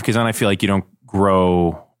representative because then I feel like you don't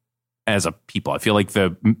grow as a people. I feel like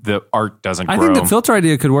the art doesn't grow. I think the filter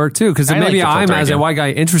idea could work too, because maybe I'm as a white guy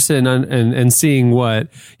interested in seeing what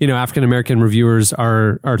African American reviewers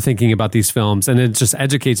are thinking about these films, and it just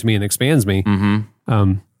educates me and expands me.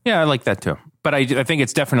 Mm-hmm. Yeah, I like that too. But I think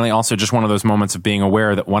it's definitely also just one of those moments of being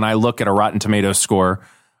aware that when I look at a Rotten Tomatoes score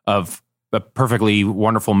of a perfectly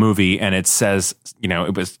wonderful movie and it says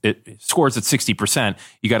it scores at 60%,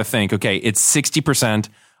 you got to think, okay, it's 60%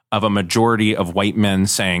 of a majority of white men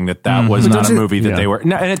saying that was not a movie that they were.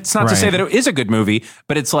 No, and it's not to say that it is a good movie,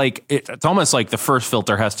 but it's like it's almost like the first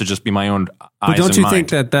filter has to just be my own eyes. But don't you mind. think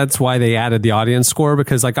that that's why they added the audience score?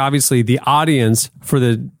 Because like obviously the audience for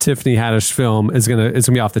the Tiffany Haddish film is gonna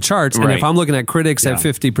be off the charts. And if I'm looking at critics at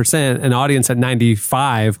 50% and audience at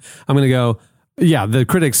 95, I'm gonna go, yeah, the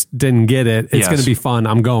critics didn't get it. It's going to be fun.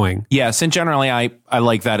 I'm going. Yes, and generally I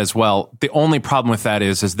like that as well. The only problem with that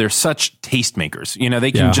is they're such tastemakers.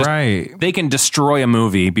 They can they can destroy a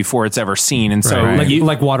movie before it's ever seen, and so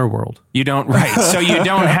like Waterworld. You don't So you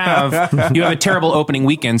don't have you have a terrible opening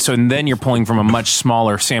weekend. So then you're pulling from a much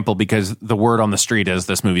smaller sample because the word on the street is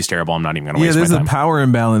this movie's terrible. I'm not even going to waste my time. Yeah, there's a power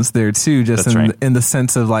imbalance there too, just in the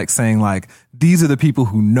sense of like saying like these are the people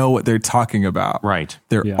who know what they're talking about. Right.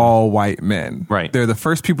 They're all white men. Right. They're the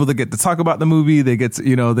first people that get to talk about the movie. They get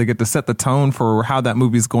to, they get to set the tone for how that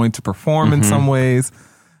movie is going to perform in some ways.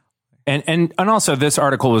 And also this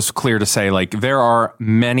article was clear to say like there are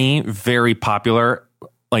many very popular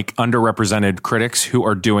like underrepresented critics who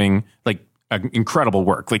are doing like incredible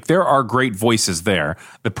work. Like there are great voices there.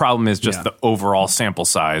 The problem is just the overall sample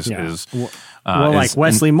size is like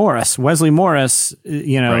Wesley Morris. Wesley Morris,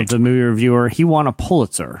 the movie reviewer, he won a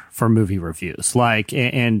Pulitzer for movie reviews. Like,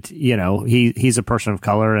 and he's a person of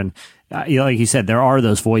color, and like you said, there are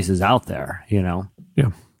those voices out there. Yeah.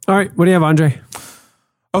 All right. What do you have, Andre?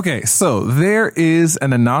 Okay, so there is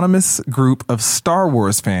an anonymous group of Star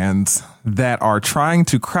Wars fans that are trying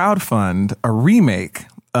to crowdfund a remake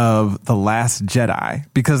of The Last Jedi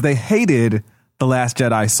because they hated The Last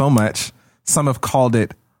Jedi so much. Some have called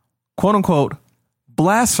it, quote unquote,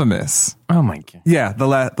 blasphemous. Oh my God. Yeah, the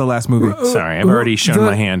last movie. Sorry, I've already shown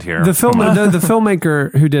my hand here. The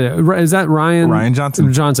filmmaker who did it, is that Ryan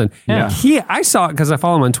Johnson? Yeah. I saw it because I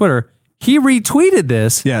follow him on Twitter. He retweeted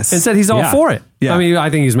this and said he's all for it. Yeah. I mean,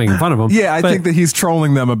 I think he's making fun of him. Yeah, I think that he's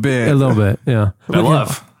trolling them a bit. A little bit, yeah.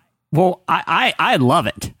 Well, I love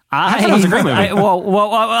it. I thought it was a great movie.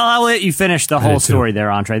 Well, I'll let you finish the whole story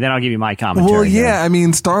there, Andre. Then I'll give you my commentary. Well, yeah, I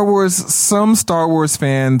mean, some Star Wars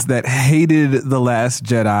fans that hated The Last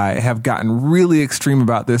Jedi have gotten really extreme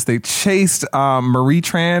about this. They chased Marie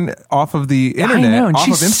Tran off of the internet, I know, and off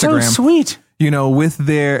she's of Instagram. So sweet. With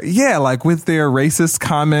their racist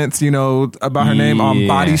comments, about her name,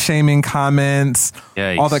 body shaming comments,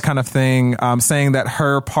 all that kind of thing, saying that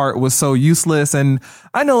her part was so useless. And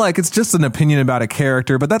I know like it's just an opinion about a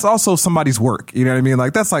character, but that's also somebody's work. You know what I mean?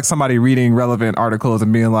 Like that's like somebody reading relevant articles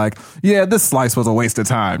and being like, yeah, this slice was a waste of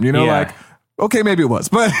time. Like, okay, maybe it was,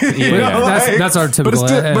 but that's our typical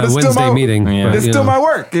Wednesday meeting. But it's still my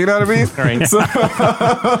work. You know what I mean? Right. So,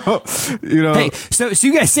 Hey, so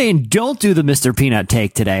you guys saying don't do the Mr. Peanut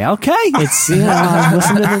take today? Okay, it's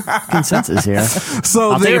listen to the consensus here.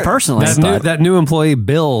 So I'll take it personally. That new employee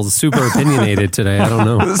Bill's super opinionated today. I don't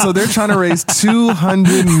know. So they're trying to raise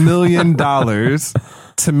 $200 million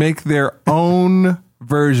to make their own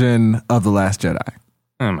version of The Last Jedi.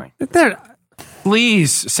 Oh my!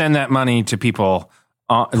 Please send that money to people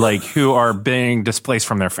who are being displaced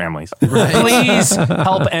from their families. Right. Please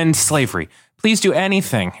help end slavery. Please do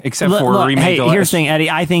anything except for remake. Hey, here's the thing,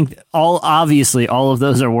 Eddie. I think obviously all of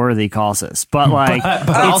those are worthy causes, but like, but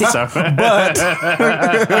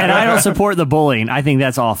and I don't support the bullying. I think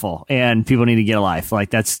that's awful, and people need to get a life.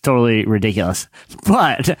 Like that's totally ridiculous.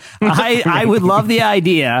 But I would love the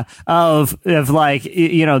idea of like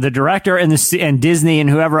the director and Disney and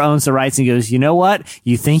whoever owns the rights and goes, you know what?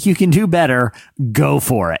 You think you can do better? Go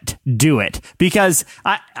for it. Do it. Because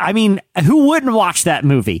I mean, who wouldn't watch that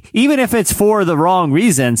movie, even if it's 4 for the wrong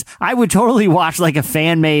reasons, I would totally watch like a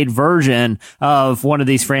fan-made version of one of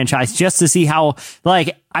these franchises just to see how,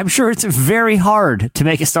 like, I'm sure it's very hard to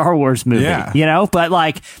make a Star Wars movie, you know, but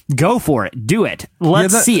like, go for it. Do it.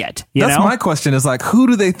 Let's see it. That's my question is like, who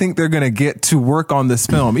do they think they're going to get to work on this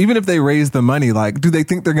film? Even if they raise the money, like, do they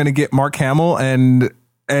think they're going to get Mark Hamill and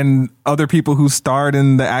other people who starred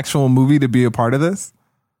in the actual movie to be a part of this?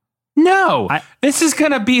 No, this is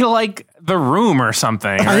going to be like The Room or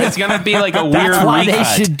something. Or it's going to be like a weird That's why recut. they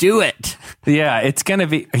should do it. Yeah, it's going to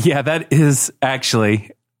be. Yeah, that is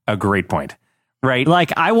actually a great point. Right.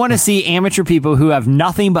 Like, I want to see amateur people who have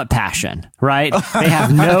nothing but passion, right? They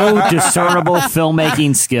have no discernible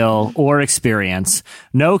filmmaking skill or experience,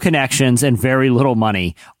 no connections, and very little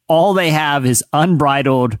money. All they have is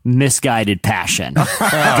unbridled, misguided passion. Go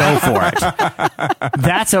for it.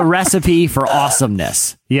 That's a recipe for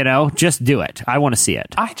awesomeness. You know, just do it. I want to see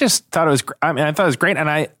it. I just thought it was, I thought it was great. And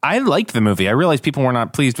I liked the movie. I realized people were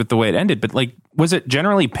not pleased with the way it ended, but like, was it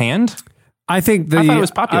generally panned? I think I thought it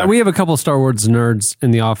was popular. We have a couple Star Wars nerds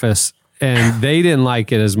in the office, and they didn't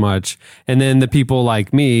like it as much. And then the people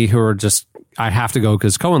like me who are just, I have to go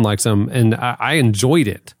because Cohen likes them, and I enjoyed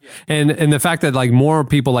it. And the fact that like more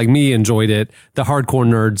people like me enjoyed it, the hardcore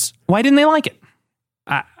nerds. Why didn't they like it?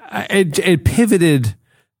 It pivoted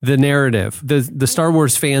the narrative. The Star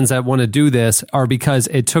Wars fans that want to do this are because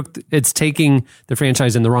it's taking the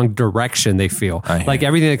franchise in the wrong direction. They feel like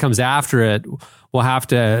everything that comes after it will have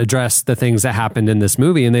to address the things that happened in this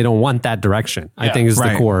movie, and they don't want that direction. I think is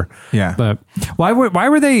the core. Yeah. But why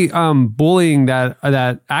were they bullying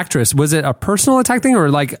that actress? Was it a personal attack thing or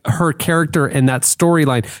like her character in that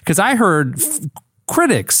storyline? Because I heard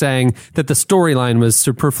critics saying that the storyline was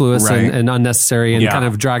superfluous and unnecessary and kind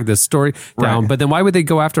of dragged the story down. But then why would they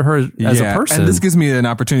go after her as a person? And this gives me an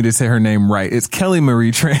opportunity to say her name right. It's Kelly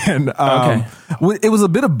Marie Tran. It was a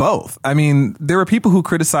bit of both. I mean, there were people who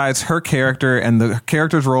criticized her character and the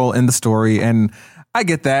character's role in the story, and I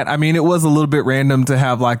get that. I mean, it was a little bit random to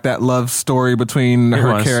have like that love story between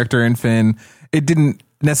her character and Finn. It didn't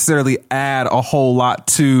necessarily add a whole lot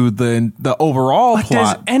to the overall plot.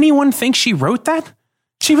 Does anyone think she wrote that?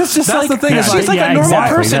 She was just That's like, the thing. she's like a normal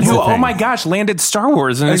person That's who, the thing. oh my gosh, landed Star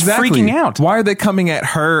Wars and is freaking out. Why are they coming at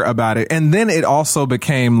her about it? And then it also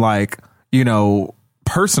became like, you know,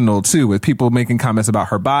 personal too, with people making comments about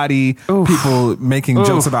her body, people making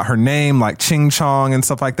jokes about her name, like Ching Chong and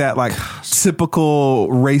stuff like that, like typical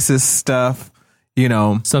racist stuff. You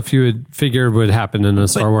know, stuff you would figure would happen in a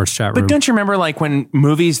Star Wars chat room. But don't you remember like when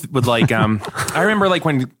movies would like, I remember like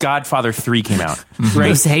when Godfather 3 came out, right?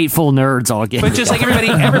 Those hateful nerds all get. But just like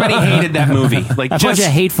everybody hated that movie. Like a bunch of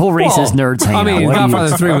hateful racist nerds hang I mean, out.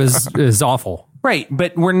 Godfather 3 is awful. Right.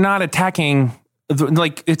 But we're not attacking,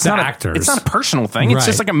 like, it's not actors. It's not a personal thing. It's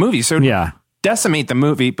just like a movie. So decimate the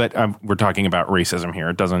movie, but we're talking about racism here.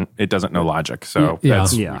 It doesn't know logic. So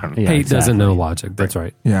hate doesn't know logic. That's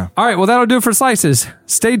right. Yeah. All right. Well, that'll do it for Slices.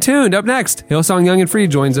 Stay tuned. Up next, Hillsong Young and Free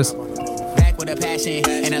joins us. Back with a passion,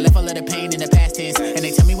 and I left all of the pain in the past tense. And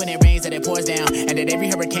they tell me when it rains that it pours down, and that every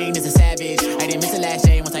hurricane is a savage. I didn't miss the last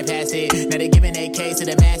day once I passed it. Now they're giving AKs to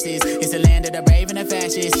the masses. It's the land of the brave and the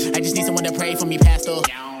fascists. I just need someone to pray for me, Pastor.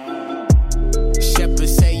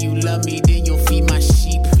 Shepherds say you love me, then you'll feed my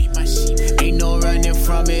sheep. Ain't no running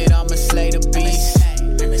from it, I'ma slay the beast.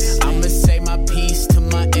 I'ma say my peace to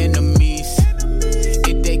my enemies.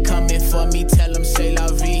 If they coming for me, tell them say la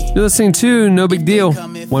vie. You're listening to No Big Deal.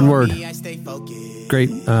 One word. Great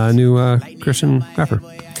new Christian rapper.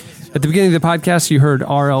 At the beginning of the podcast, you heard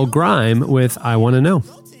R.L. Grime with I Want to Know,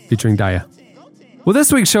 featuring Daya. Well,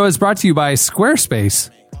 this week's show is brought to you by Squarespace.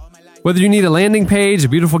 Whether you need a landing page, a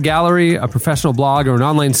beautiful gallery, a professional blog, or an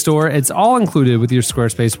online store, it's all included with your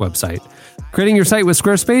Squarespace website. Creating your site with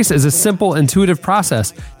Squarespace is a simple, intuitive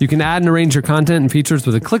process. You can add and arrange your content and features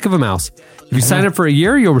with a click of a mouse. If you sign up for a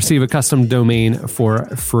year, you'll receive a custom domain for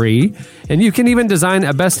free. And you can even design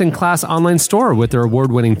a best-in-class online store with their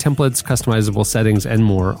award-winning templates, customizable settings, and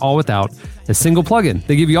more, all without a single plugin.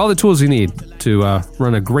 They give you all the tools you need to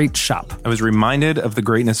run a great shop. I was reminded of the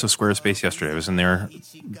greatness of Squarespace yesterday. I was in there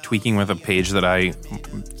tweaking with a page that I'm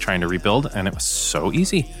trying to rebuild, and it was so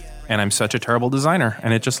easy. And I'm such a terrible designer,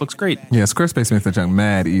 and it just looks great. Yeah, Squarespace makes that junk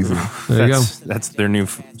mad easy. There you go. That's their new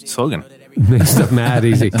slogan. Makes stuff mad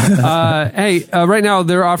easy. Right now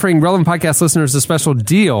they're offering Relevant Podcast listeners a special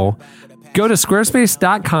deal. Go to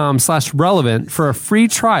squarespace.com/relevant for a free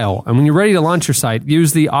trial. And when you're ready to launch your site,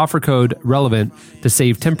 use the offer code relevant to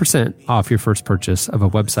save 10% off your first purchase of a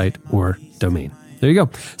website or domain. There you go.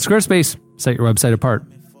 Squarespace, set your website apart.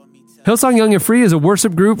 Hillsong Young and Free is a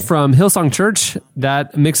worship group from Hillsong Church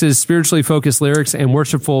that mixes spiritually focused lyrics and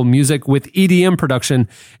worshipful music with EDM production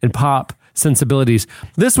and pop sensibilities.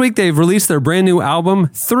 This week, they've released their brand new album,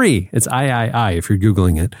 3. It's I, if you're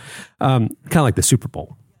Googling it. Kind of like the Super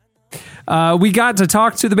Bowl. We got to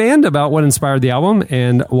talk to the band about what inspired the album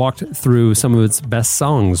and walked through some of its best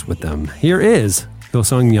songs with them. Here is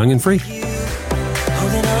Hillsong Young and Free.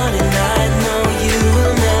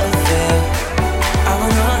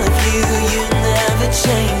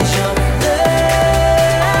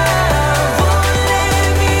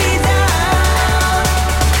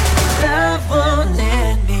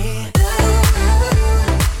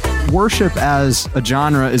 Worship as a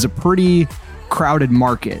genre is a pretty crowded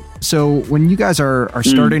market. So when you guys are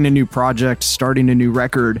starting a new project, starting a new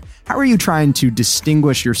record, how are you trying to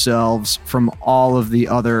distinguish yourselves from all of the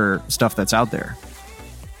other stuff that's out there?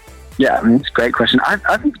 Yeah, I mean, it's a great question.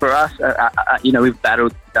 I think for us, we've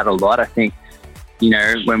battled that a lot. I think,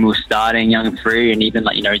 when we were starting Young and Free and even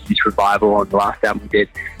Youth Revival on the last album we did,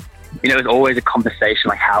 it was always a conversation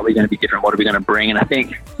like, how are we going to be different? What are we going to bring? And I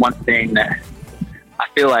think one thing that I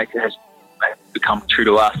feel like has become true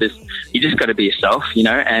to us is you just got to be yourself,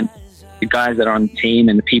 and the guys that are on the team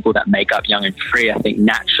and the people that make up Young and Free, I think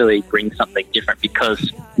naturally bring something different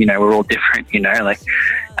because, we're all different, and that's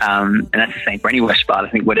the same for any worship art. I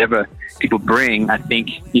think whatever people bring, I think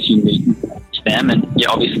is unique to them. And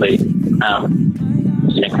obviously,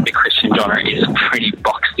 the Christian genre is pretty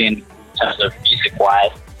boxed in terms of music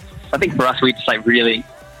wise. I think for us, we just really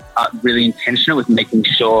intentional with making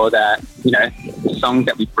sure that, the songs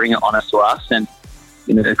that we bring are honest to us, and,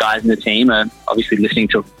 the guys in the team are obviously listening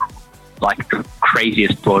to the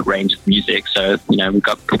craziest broad range of music. So, we've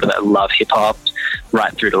got people that love hip hop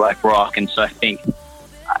right through to rock. And so I think,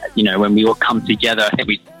 when we all come together, I think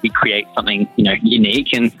we create something,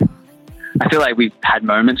 unique. And I feel like we've had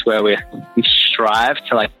moments where we strive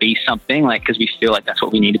to be something because we feel like that's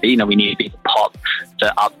what we need to be. We need to be the pop,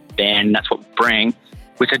 the up band. That's what we bring,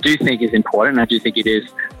 which I do think is important. I do think it is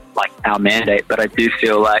our mandate, but I do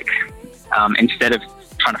feel like instead of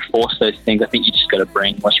trying to force those things, I think you just got to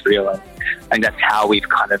bring what's real. And I think that's how we've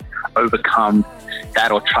kind of overcome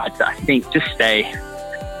that, or tried to, I think, just stay,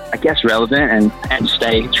 I guess, relevant and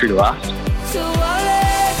stay true to us. So I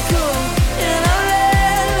let go and I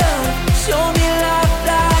let love show me life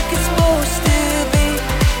like it's supposed to be.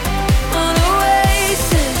 On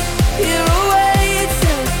oasis, here awaits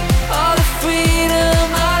us all the freedom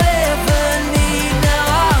I'll ever need. Now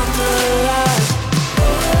I'm alive.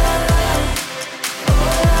 Oh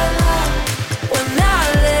la la, when I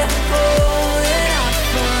let go and I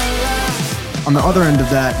fall. On the other end of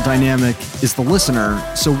that dynamic is the listener.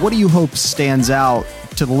 So what do you hope stands out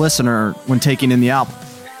to the listener when taking in the album?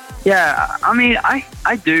 Yeah, I mean,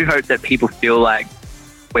 I do hope that people feel like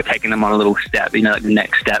we're taking them on a little step, the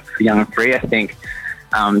next step for Young and Free. I think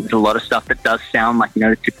there's a lot of stuff that does sound like,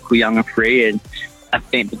 the typical Young and Free. And I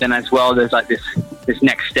think, but then as well, there's this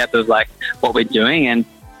next step of what we're doing. And,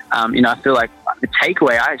 I feel like the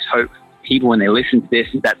takeaway, I just hope people, when they listen to this,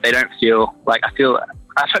 is that they don't feel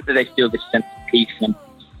I hope that they feel this sense of peace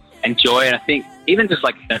and joy. And I think even just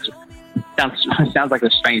sounds like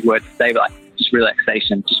a strange word to say, but just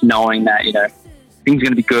relaxation, just knowing that, things are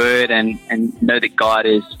going to be good and know that God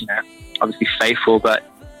is, obviously faithful. But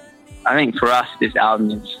I think for us, this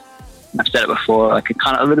album is, I've said it before, a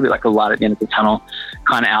kind of a little bit like a light at the end of the tunnel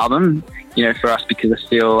kind of album, for us, because I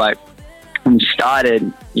feel like when we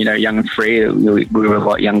started, Young and Free, we were a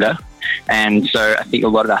lot younger. And so I think a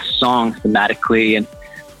lot of our songs thematically and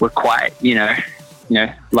were quite,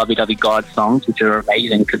 lovey-dovey God songs, which are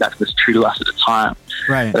amazing because that's what's true to us at the time.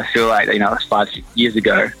 Right. But I feel like, that's 5-6 years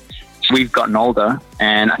ago. So we've gotten older,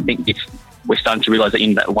 and I think we're starting to realize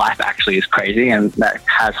that life actually is crazy and that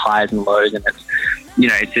has highs and lows, and it's,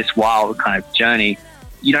 it's this wild kind of journey.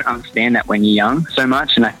 You don't understand that when you're young so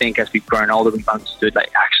much, and I think as we've grown older, we've understood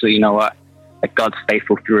actually, what, God's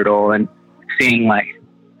faithful through it all. And seeing I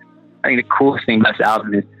think the coolest thing about this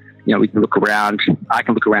album is, we can look around. I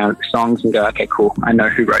can look around at the songs and go, okay, cool. I know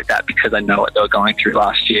who wrote that because I know what they were going through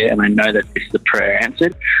last year, and I know that this is a prayer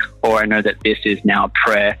answered, or I know that this is now a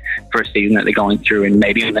prayer for a season that they're going through, and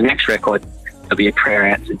maybe on the next record there'll be a prayer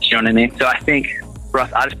answered. Do you know what I mean? So I think for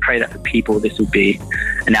us, I just pray that for people, this will be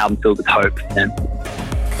an album filled with hope for them.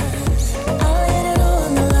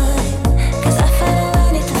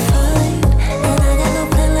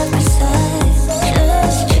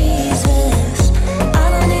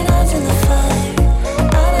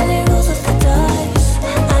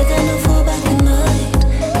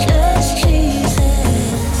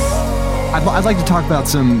 I'd like to talk about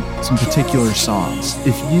some particular songs.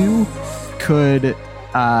 If you could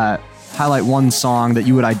highlight one song that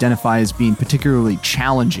you would identify as being particularly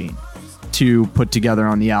challenging to put together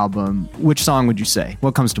on the album, which song would you say?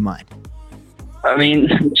 What comes to mind? I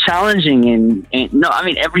mean, challenging and no, I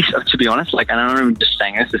mean, to be honest, like, and I'm not even just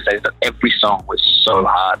saying this to say that every song was so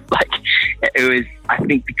hard. Like, it was, I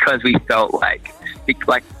think because we felt like I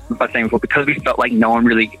was saying before, because we felt like no one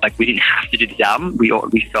really, like, we didn't have to do this album. We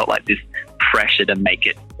felt like this pressure to make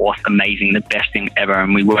it awesome, amazing, the best thing ever.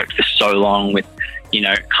 And we worked for so long with, you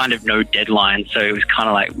know, kind of no deadline. So it was kind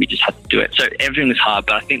of like we just had to do it. So everything was hard.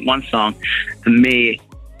 But I think one song for me,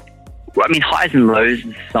 I mean, Highs and Lows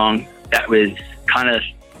is a song that was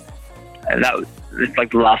it's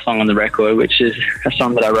like the last song on the record, which is a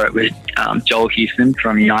song that I wrote with Joel Houston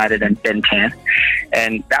from United and Ben Tan.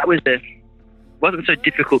 And that wasn't so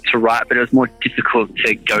difficult to write, but it was more difficult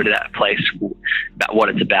to go to that place about what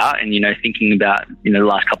it's about. And, you know, thinking about, you know, the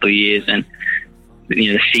last couple of years and,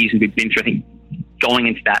 you know, the season we've been through, I think going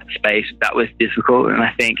into that space, that was difficult. And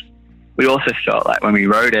I think we also felt like when we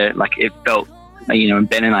wrote it, like it felt, you know, when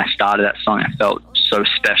Ben and I started that song, it felt so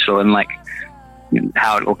special. And like, you know,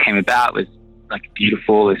 how it all came about was like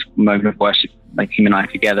beautiful, this moment of worship, like him and I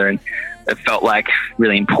together. And it felt like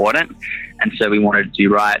really important. And so we wanted to do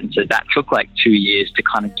right. And so that took like 2 years to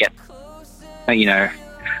kind of get, you know,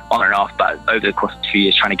 on and off. But over the course of 2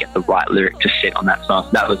 years, trying to get the right lyric to sit on that song.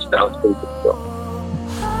 So that was pretty difficult.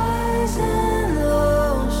 Highs and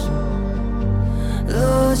lows,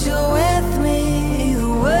 Lord, you're with me the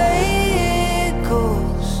way it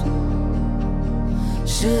goes.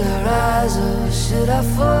 Should I rise or should I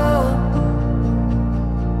fall?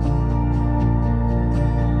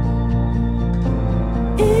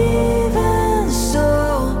 Even so,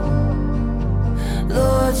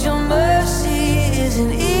 Lord, your mercy is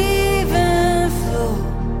an even flow.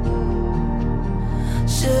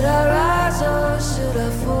 Should I rise or should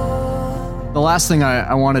I fall? The last thing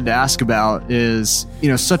I wanted to ask about is, you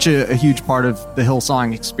know, such a huge part of the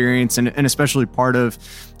Hillsong experience and especially part of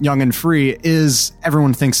Young and Free is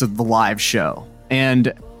everyone thinks of the live show.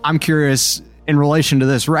 And I'm curious, in relation to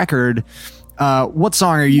this record, what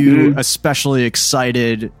song are you especially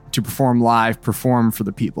excited to perform perform for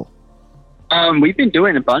the people? We've been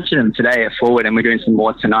doing a bunch of them today at Forward, and we're doing some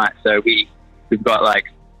more tonight. So we've got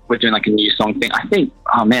we're doing like a new song thing. I think,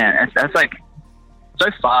 oh man, that's like so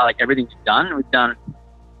far, like everything's done. We've done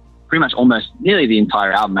pretty much almost nearly the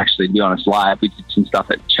entire album, actually, to be honest, live. We did some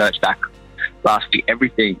stuff at church back last week.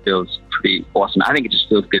 Everything feels pretty awesome. I think it just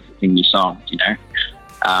feels good to sing new songs, you know?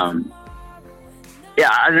 Yeah,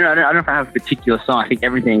 I don't know if I have a particular song. I think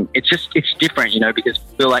everything, it's different, you know, because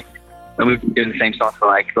I feel like when we've been doing the same song for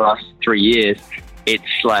like the last 3 years,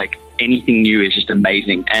 it's like anything new is just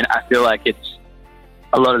amazing. And I feel like it's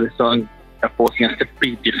a lot of the songs are forcing us to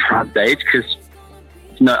be different on stage because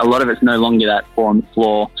a lot of it's no longer that 4 on the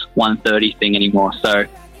floor 130 thing anymore. So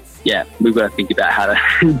yeah, we've got to think about how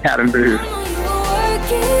to move.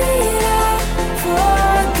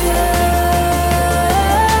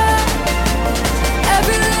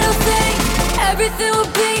 Everything will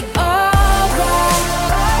be alright.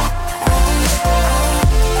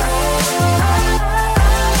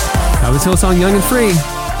 That was Hillsong Young and Free.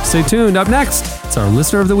 Stay tuned. Up next, it's our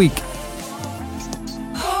Listener of the Week.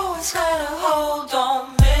 Oh, it's got a hold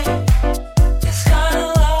on me. It's got a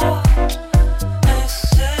love and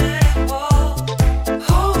stable.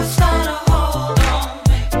 Oh, it's got a hold on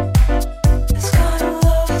me. It's got a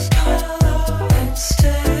love and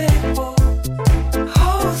stable.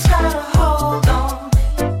 Oh, it's got a hold on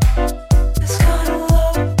me. It's got a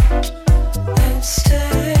love and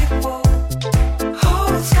stable.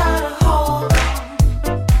 Oh, it's got a hold on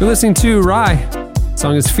me. You're listening to Rye. The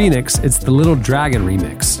song is Phoenix. It's the Little Dragon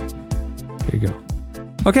remix. Here you go.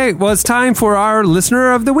 Okay, well, it's time for our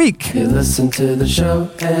Listener of the Week. You listen to the show,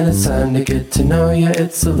 and it's time to get to know you.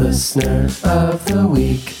 It's the Listener of the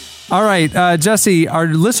Week. All right, Jesse, our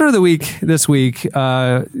Listener of the Week this week,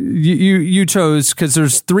 you chose because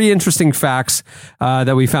there's 3 interesting facts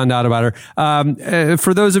that we found out about her.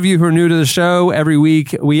 For those of you who are new to the show, every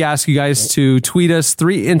week we ask you guys to tweet us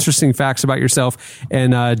 3 interesting facts about yourself,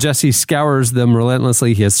 and Jesse scours them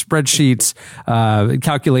relentlessly. He has spreadsheets,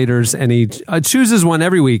 calculators, and he chooses one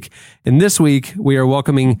every week. And this week we are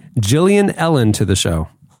welcoming Jillian Ellen to the show.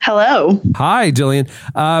 Hello. Hi, Jillian.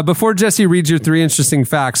 Before Jesse reads your 3 interesting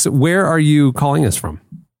facts, where are you calling us from?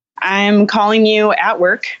 I'm calling you at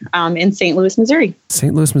work in St. Louis, Missouri.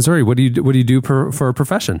 St. Louis, Missouri. What do you do for a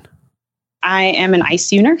profession? I am an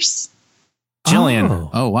ICU nurse. Jillian.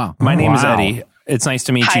 Oh wow. My name is Eddie. It's nice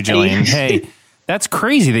to meet Hi, you, Jillian. Eddie. Hey, that's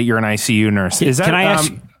crazy that you're an ICU nurse. Is that? Can I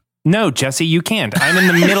ask? No, Jesse, you can't. I'm in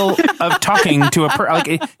the middle of talking to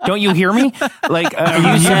don't you hear me? Like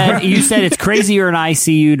you said it's crazy you're an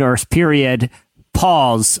ICU nurse, period.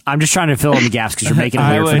 pause. I'm just trying to fill in the gaps because you're making it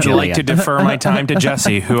I weird for would Julia. like to defer my time to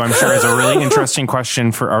Jesse, who I'm sure has a really interesting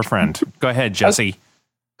question for our friend. Go ahead, Jesse.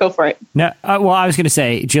 Go for it. No, well, I was going to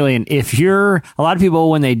say, Jillian, if you're a lot of people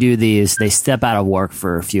when they do these, they step out of work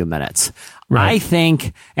for a few minutes. Right. I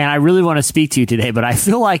think, and I really want to speak to you today, but I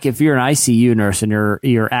feel like if you're an ICU nurse and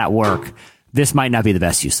you're at work, this might not be the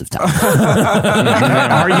best use of time.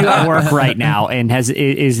 Are you at work right now? And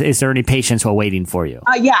is there any patients while waiting for you?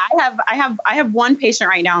 Yeah, I have one patient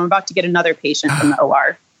right now. I'm about to get another patient from the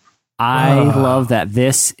OR. I love that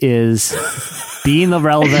this is being the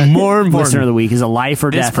relevant listener of the week is a life or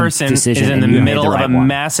death decision. This person is in the middle of a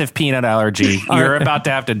massive peanut allergy. You're about to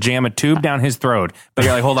have to jam a tube down his throat. But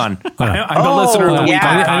you're like, hold on. I'm the listener of the week.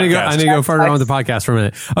 I need to go further on with the podcast for a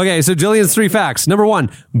minute. Okay, so Jillian's 3 facts. Number 1,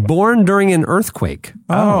 born during an earthquake.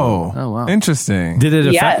 Oh, wow. Interesting. Did it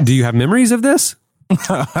affect? Yes. Do you have memories of this?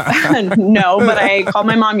 No, but I called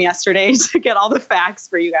my mom yesterday to get all the facts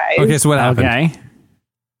for you guys. Okay, so what happened? Okay.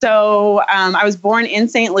 So I was born in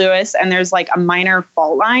St. Louis, and there's like a minor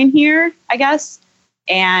fault line here, I guess.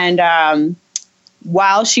 And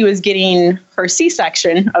while she was getting her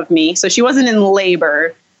C-section of me, so she wasn't in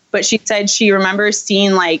labor, but she said she remembers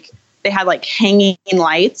seeing like they had like hanging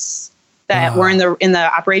lights that were in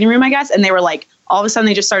the operating room, I guess, and they were like all of a sudden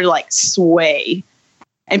they just started to like sway,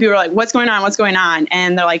 and people were like, "What's going on? What's going on?"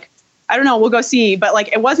 And they're like, "I don't know. We'll go see." But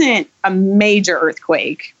like it wasn't a major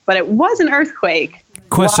earthquake, but it was an earthquake.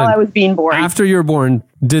 Question. While I was being born. After you were born,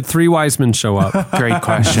 did 3 wise men show up? Great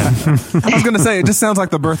question. I was going to say, it just sounds like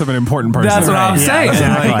the birth of an important person. That's what I'm saying.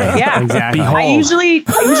 Exactly. Yeah, exactly. I usually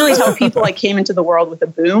tell people I came into the world with a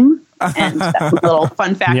boom, and that's a little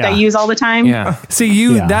fun fact I use all the time. Yeah.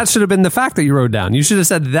 See, that should have been the fact that you wrote down. You should have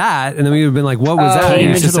said that, and then we would have been like, "What was that?" Came You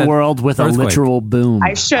into just the said world with earthquake. a literal boom.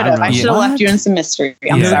 I should have. I should have left you in some mystery.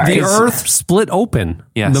 I'm sorry. The earth split open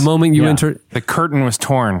the moment you entered. The curtain was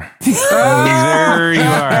torn. There you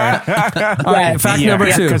are. All right, fact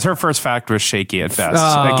number 2. Because her first fact was shaky at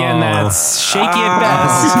best. Again, that's shaky at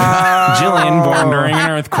best. Jillian born during an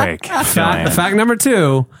earthquake. Fact number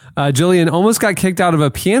 2. Jillian almost got kicked out of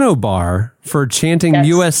a piano bar for chanting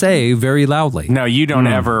USA very loudly. No, you don't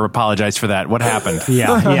ever apologize for that. What happened?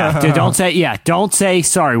 Don't say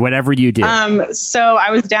sorry, whatever you did. So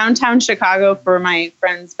I was downtown Chicago for my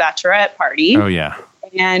friend's bachelorette party. Oh, yeah.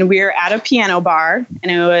 And we were at a piano bar,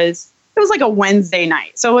 and it was like a Wednesday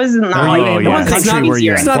night. So it wasn't What country were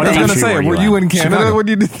you in? I was going to say, were you in Canada when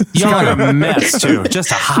you did this? You're a mess, too.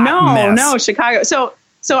 Just a hot mess. No, Chicago. So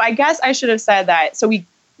I guess I should have said that. So we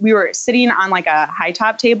were sitting on like a high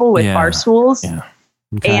top table with bar stools. Yeah.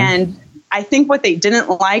 Okay. And I think what they didn't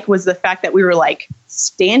like was the fact that we were like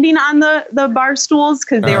standing on the bar stools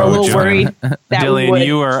because they were a little worried that Jillian, we would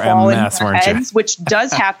you were fall a mess, into our weren't you? heads, which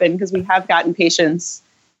does happen because we have gotten patients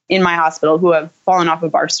in my hospital who have fallen off a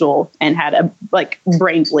bar stool and had a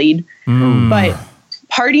brain bleed. But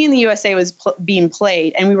Party in the USA was being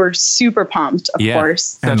played, and we were super pumped, of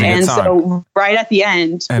course. And so right at the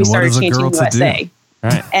end, we started chanting USA.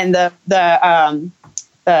 Right. And the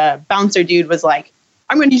bouncer dude was like,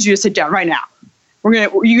 "I'm going to need you to sit down right now. You're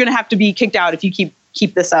going to have to be kicked out if you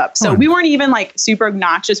keep this up." So we weren't even like super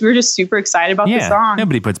obnoxious. We were just super excited about the song.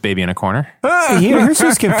 Nobody puts baby in a corner. Here's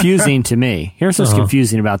what's confusing to me. Here's what's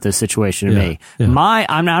confusing about this situation to me. Yeah.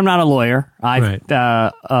 I'm not a lawyer. I've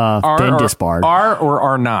been disbarred. Are or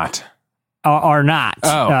are not? Are not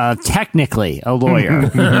technically a lawyer in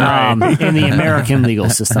the American legal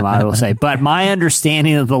system, I will say. But my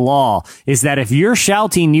understanding of the law is that if you're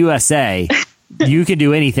shouting USA, you can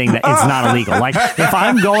do anything that it's not illegal. Like if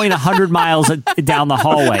I'm going 100 miles down the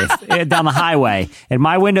highway, and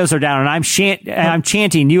my windows are down, and I'm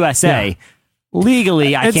chanting USA. Yeah.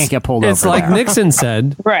 Legally, I can't get pulled over. It's like Nixon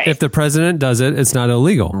said, if the president does it, it's not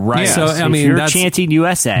illegal. Right. So, I mean, if you're chanting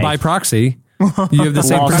USA by proxy, you have the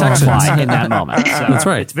same protections in that moment. So that's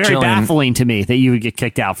right. It's very baffling to me that you would get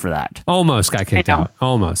kicked out for that. Almost got kicked out.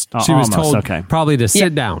 Almost. She was told probably to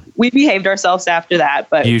sit down. We behaved ourselves after that,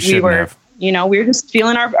 but we were just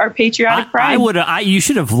feeling our patriotic pride. You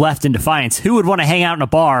should have left in defiance. Who would want to hang out in a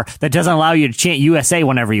bar that doesn't allow you to chant USA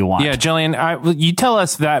whenever you want? Yeah, Jillian, you tell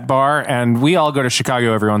us that bar, and we all go to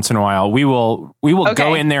Chicago every once in a while. We will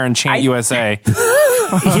go in there and chant USA.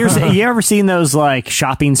 You ever seen those like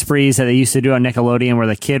shopping sprees that they used to do on Nickelodeon where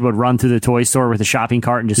the kid would run through the toy store with a shopping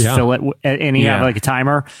cart and just fill it, and he had like a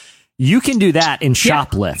timer? You can do that in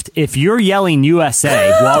shoplift. If you're yelling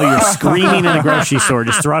USA while you're screaming in the grocery store,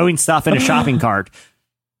 just throwing stuff in a shopping cart,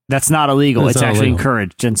 that's not illegal. It's actually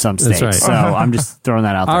encouraged in some states. Right. So I'm just throwing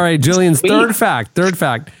that out there. All right, Jillian's third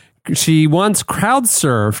fact. She once crowd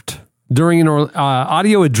surfed during an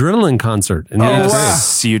audio adrenaline concert. And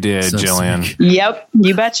Yes, you did, So Jillian. sick. Yep,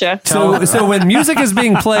 you betcha. So when music is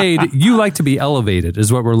being played, you like to be elevated,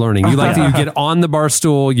 is what we're learning. You like to you get on the bar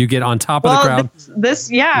stool, you get on top of the crowd.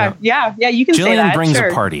 Yeah, you can say Jillian that. brings sure.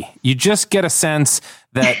 a party. You just get a sense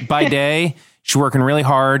that by day, she's working really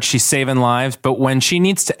hard, she's saving lives, but when she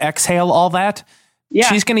needs to exhale all that,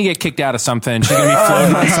 she's going to get kicked out of something. She's going to be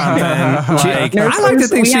floating on something. I like to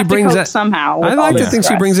think she brings it somehow. I like to think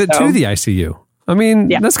she brings it to the ICU. I mean,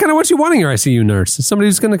 that's kind of what you want in your ICU nurse. Somebody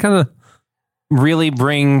who's going to kind of really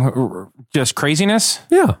bring just craziness.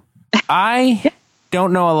 Yeah. I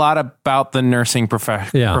don't know a lot about the nursing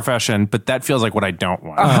profession, but that feels like what I don't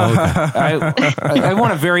want. I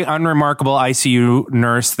want a very unremarkable ICU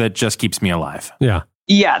nurse that just keeps me alive. Yeah.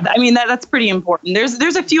 Yeah, I mean that's pretty important.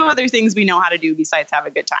 There's a few other things we know how to do besides have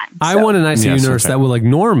a good time. I want an ICU nurse that will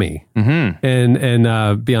ignore me and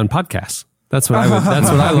be on podcasts. That's what I would.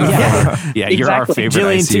 That's what I look for. Yeah, you're our favorite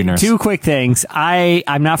Jillian, ICU nurse. two quick things.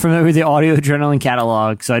 I'm not familiar with the Audio Adrenaline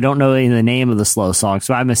catalog, so I don't know the name of the slow song.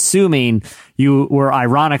 So I'm assuming you were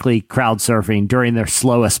ironically crowd surfing during their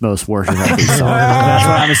slowest, most version of these songs. That's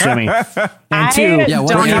what I'm assuming. And two, I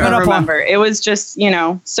don't even remember. It was just,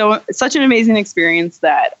 so such an amazing experience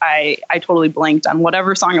that I totally blanked on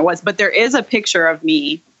whatever song it was. But there is a picture of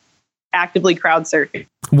me actively crowd surfing.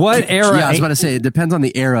 What era? Yeah, I was about to say it depends on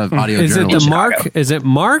the era of audio. Is it journalism. the Mark? Is it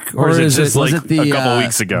Mark, or is it was it the a couple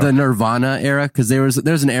weeks ago? The Nirvana era? Because there's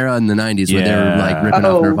an era in the 90s where they were like ripping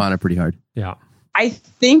off Nirvana pretty hard. Yeah. I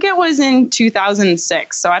think it was in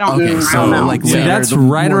 2006, so I don't know. Like See, that's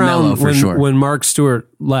right around when Mark Stewart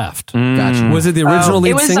left. Gotcha. Was it the original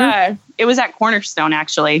lead singer? It was at Cornerstone,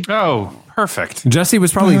 actually. Oh, perfect. Jesse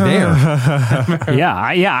was probably there.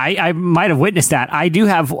 I might have witnessed that. I do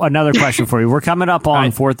have another question for you. We're coming up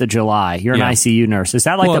on 4th of July. You're an ICU nurse. Is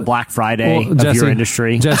that like the Black Friday of your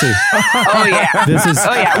industry? Jesse. Oh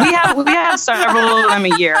yeah. We have several of them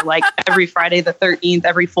a year, like every Friday the 13th,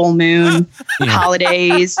 every full moon,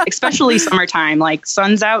 holidays, especially summertime, like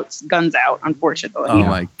sun's out, guns out, unfortunately. Oh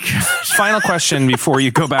my gosh. Final question before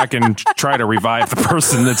you go back and try to revive the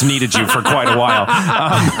person that's needed you for quite a while.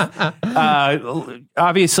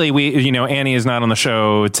 Obviously, Annie is not on the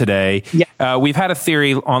show today. Yeah. We've had a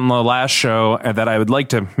theory on the last show that I would like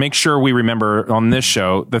to make sure we remember on this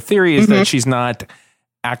show. The theory is that she's not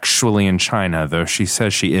actually in China, though she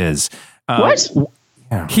says she is. What?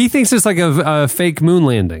 Yeah. He thinks it's like a fake moon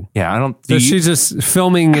landing. Yeah, I don't. She's just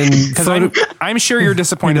filming and I'm sure you're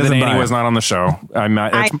disappointed that Annie was not on the show. I'm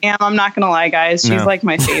not gonna lie, guys. She's like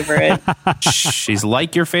my favorite. She's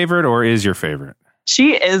like your favorite, or is your favorite?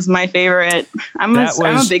 She is my favorite. I'm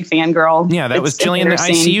a big fan girl. Yeah, that was Jillian, the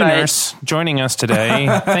ICU nurse, joining us today.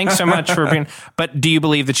 Thanks so much for being. But do you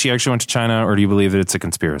believe that she actually went to China, or do you believe that it's a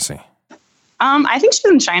conspiracy? I think she's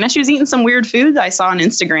in China. She was eating some weird food that I saw on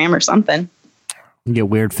Instagram or something. You can get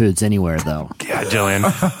weird foods anywhere, though. Yeah, Jillian.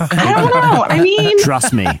 I don't know. I mean,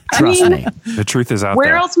 trust me. The truth is out there.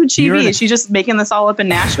 Where else would she be? Is she just making this all up in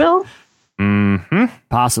Nashville? Mm-hmm.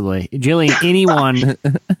 Possibly. Jillian,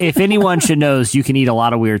 if anyone should knows you can eat a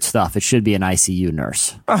lot of weird stuff, it should be an ICU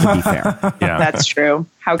nurse, to be fair. Yeah. That's true.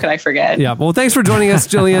 How could I forget? Yeah. Well, thanks for joining us,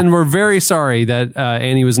 Jillian. We're very sorry that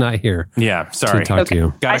Annie was not here. Yeah, sorry. To talk to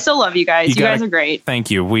you. I still love you guys. You guys are great.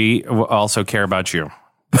 Thank you. We also care about you.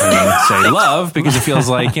 Say love because it feels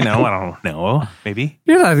like, I don't know, maybe.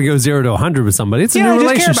 You don't have to go 0 to 100 with somebody. It's a new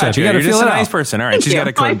relationship. You got to feel just it a nice out. person. All right, she's got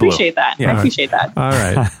a code I appreciate that. Yeah. I appreciate that. All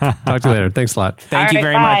right. Talk to you later. Thanks a lot. Thank you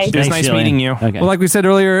very much. It was nice meeting you. Okay. Well, like we said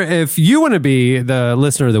earlier, if you want to be the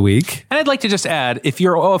listener of the week. And I'd like to just add, if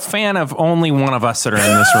you're a fan of only one of us that are in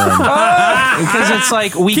this room, because it's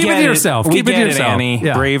like we Keep get it to yourself. We Keep it get to it, yourself. Annie.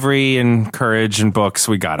 Yeah. Bravery and courage and books,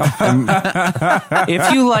 we got them.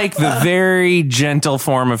 If you like the very gentle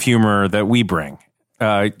form of humor that we bring,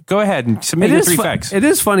 go ahead and submit your 3 facts. It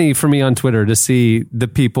is funny for me on Twitter to see the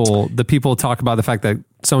people talk about the fact that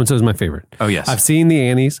so-and-so is my favorite. Oh, yes. I've seen the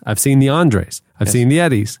Annies. I've seen the Andres. I've seen the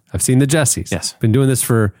Eddies. I've seen the Jessies. Yes. Been doing this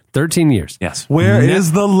for 13 years. Yes. Where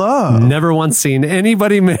is the love? Never once seen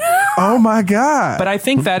anybody. Oh my God. But I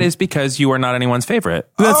think that is because you are not anyone's favorite.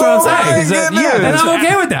 That's what I'm saying. goodness. And I'm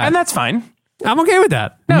okay with that. And that's fine. I'm okay with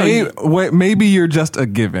that. Maybe you're just a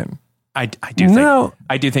given. I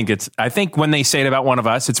do think I think when they say it about one of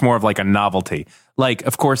us, it's more of like a novelty. Like,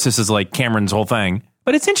 of course, this is like Cameron's whole thing,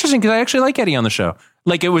 but it's interesting because I actually like Eddie on the show.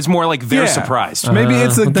 Like, it was more like they're surprised. Maybe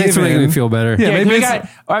it's a given. Thanks for making me feel better. Yeah, maybe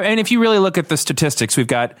and if you really look at the statistics, we've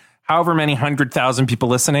got however many 100,000 people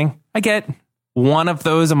listening. I get one of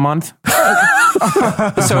those a month.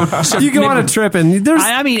 so you go on a trip and there's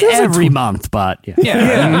every month, but yeah.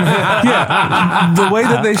 The way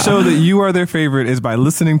that they show that you are their favorite is by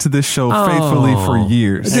listening to this show faithfully for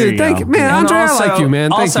years. Dude, thank you, man. Andre, I like you,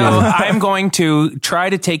 man. Thank you. I'm going to try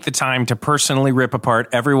to take the time to personally rip apart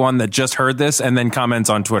everyone that just heard this and then comments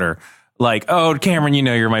on Twitter. Like, oh, Cameron, you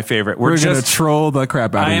know you're my favorite. We're going to troll the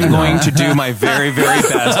crap out of you. I am going to do my very, very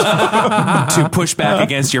best to push back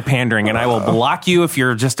against your pandering, and I will block you if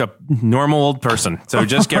you're just a normal old person. So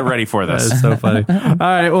just get ready for this. That's so funny. All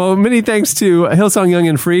right. Well, many thanks to Hillsong Young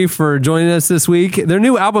and Free for joining us this week. Their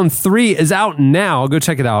new album 3 is out now. Go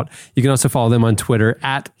check it out. You can also follow them on Twitter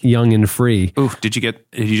at Young and Free. Ooh, did you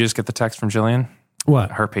just get the text from Jillian?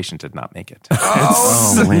 What? Her patient did not make it.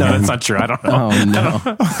 Oh, no, that's not true. I don't know. Oh, no.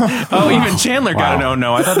 Oh, even Chandler got an oh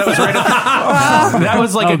no. I thought that was right. That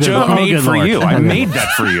was like a joke made for you. I made that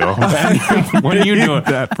for you. When you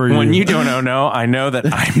do an oh no, I know that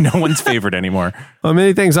I'm no one's favorite anymore. Well,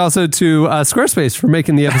 many thanks also to Squarespace for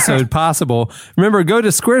making the episode possible. Remember, go to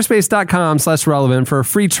squarespace.com/relevant for a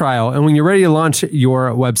free trial. And when you're ready to launch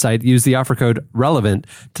your website, use the offer code RELEVANT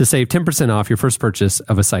to save 10% off your first purchase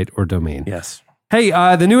of a site or domain. Yes. Hey,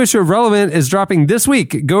 the new issue of Relevant is dropping this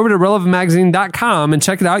week. Go over to relevantmagazine.com and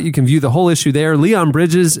check it out. You can view the whole issue there. Leon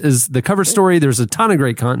Bridges is the cover story. There's a ton of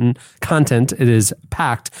great content. It is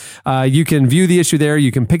packed. You can view the issue there.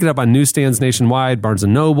 You can pick it up on newsstands nationwide, Barnes &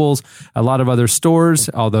 Nobles, a lot of other stores,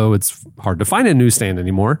 although it's hard to find a newsstand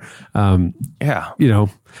anymore. Yeah. You know,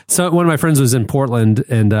 so one of my friends was in Portland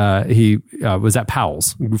and he was at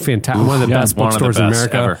Powell's. Fantastic. One of the best bookstores in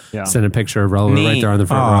America. Yeah. Sent a picture of Relevant right there on the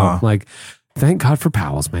front row. Like, thank God for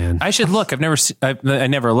Powell's, man. I should look. I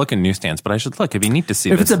never look in newsstands, but I should look. It'd be neat to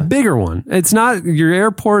see if this. it's a bigger one. It's not your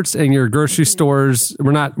airports and your grocery stores.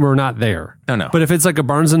 We're not there. No. But if it's like a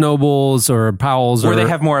Barnes and Nobles or a Powell's, or they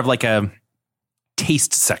have more of like a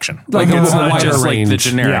taste section, like it's a not just range. like the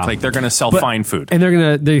generic. Like they're going to sell fine food, and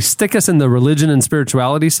they stick us in the religion and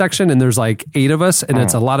spirituality section, and there's like 8 of us, and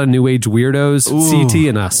it's a lot of new age weirdos, CT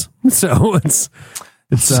and us. So it's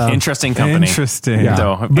interesting company. Interesting. Yeah.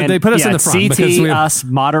 So, but they put us in the front CT, because we have, us,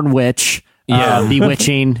 Modern Witch, Yeah.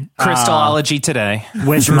 Bewitching, Crystallology Today,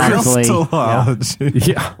 Witch Monthly. Crystallology.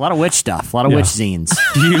 yeah. A lot of witch stuff, a lot of witch zines.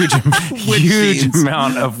 huge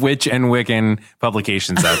amount of witch and Wiccan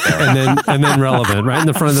publications out there. and then Relevant right in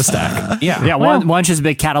the front of the stack. Yeah. One's just a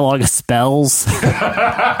big catalog of spells.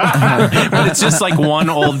 But it's just like one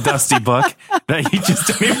old dusty book that you just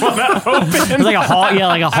don't even want to open. It's like a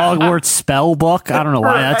Hogwarts spell book. I don't know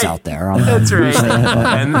why that's out there. That's right.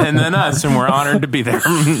 and then us, and we're honored to be there.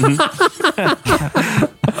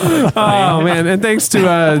 Oh man, and thanks to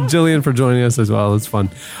Jillian for joining us as well. It's fun.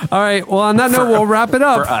 All right, well on that note, we'll wrap it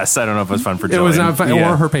up. For us, I don't know if it was fun for Jillian. It was not fun,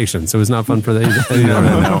 or her patients. It was not fun for them.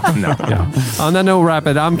 No. Yeah. On that note, we'll wrap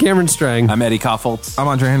it. I'm Cameron Strang. I'm Eddie Koffoltz. I'm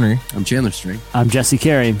Andre Henry. I'm Chandler String. I'm Jesse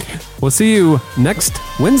Carey. We'll see you next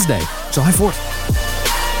Wednesday, July 4th.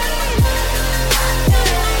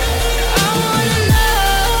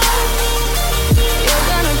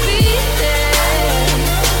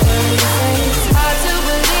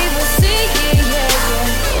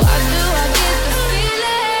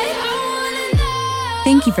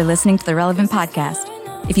 Thank you for listening to the Relevant Podcast.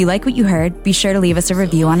 If you like what you heard, be sure to leave us a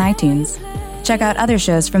review on iTunes. Check out other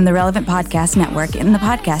shows from the Relevant Podcast Network in the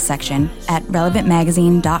podcast section at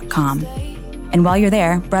relevantmagazine.com. And while you're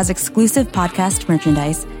there, browse exclusive podcast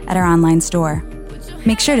merchandise at our online store.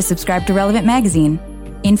 Make sure to subscribe to Relevant Magazine.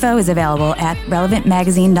 Info is available at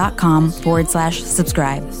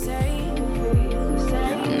relevantmagazine.com/subscribe.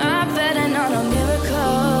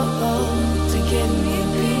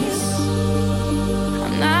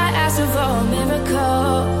 For a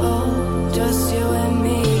miracle, just you and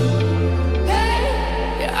me.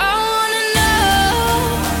 Yeah, I wanna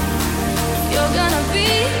know if you're gonna be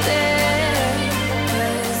there.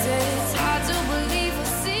 'Cause it's hard to believe or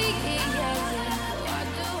see. Why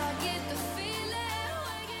do I get the feeling?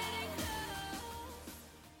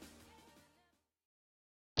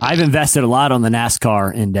 I've invested a lot on the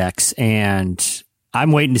NASCAR index, and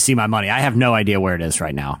I'm waiting to see my money. I have no idea where it is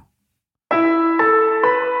right now.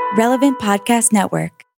 Relevant Podcast Network.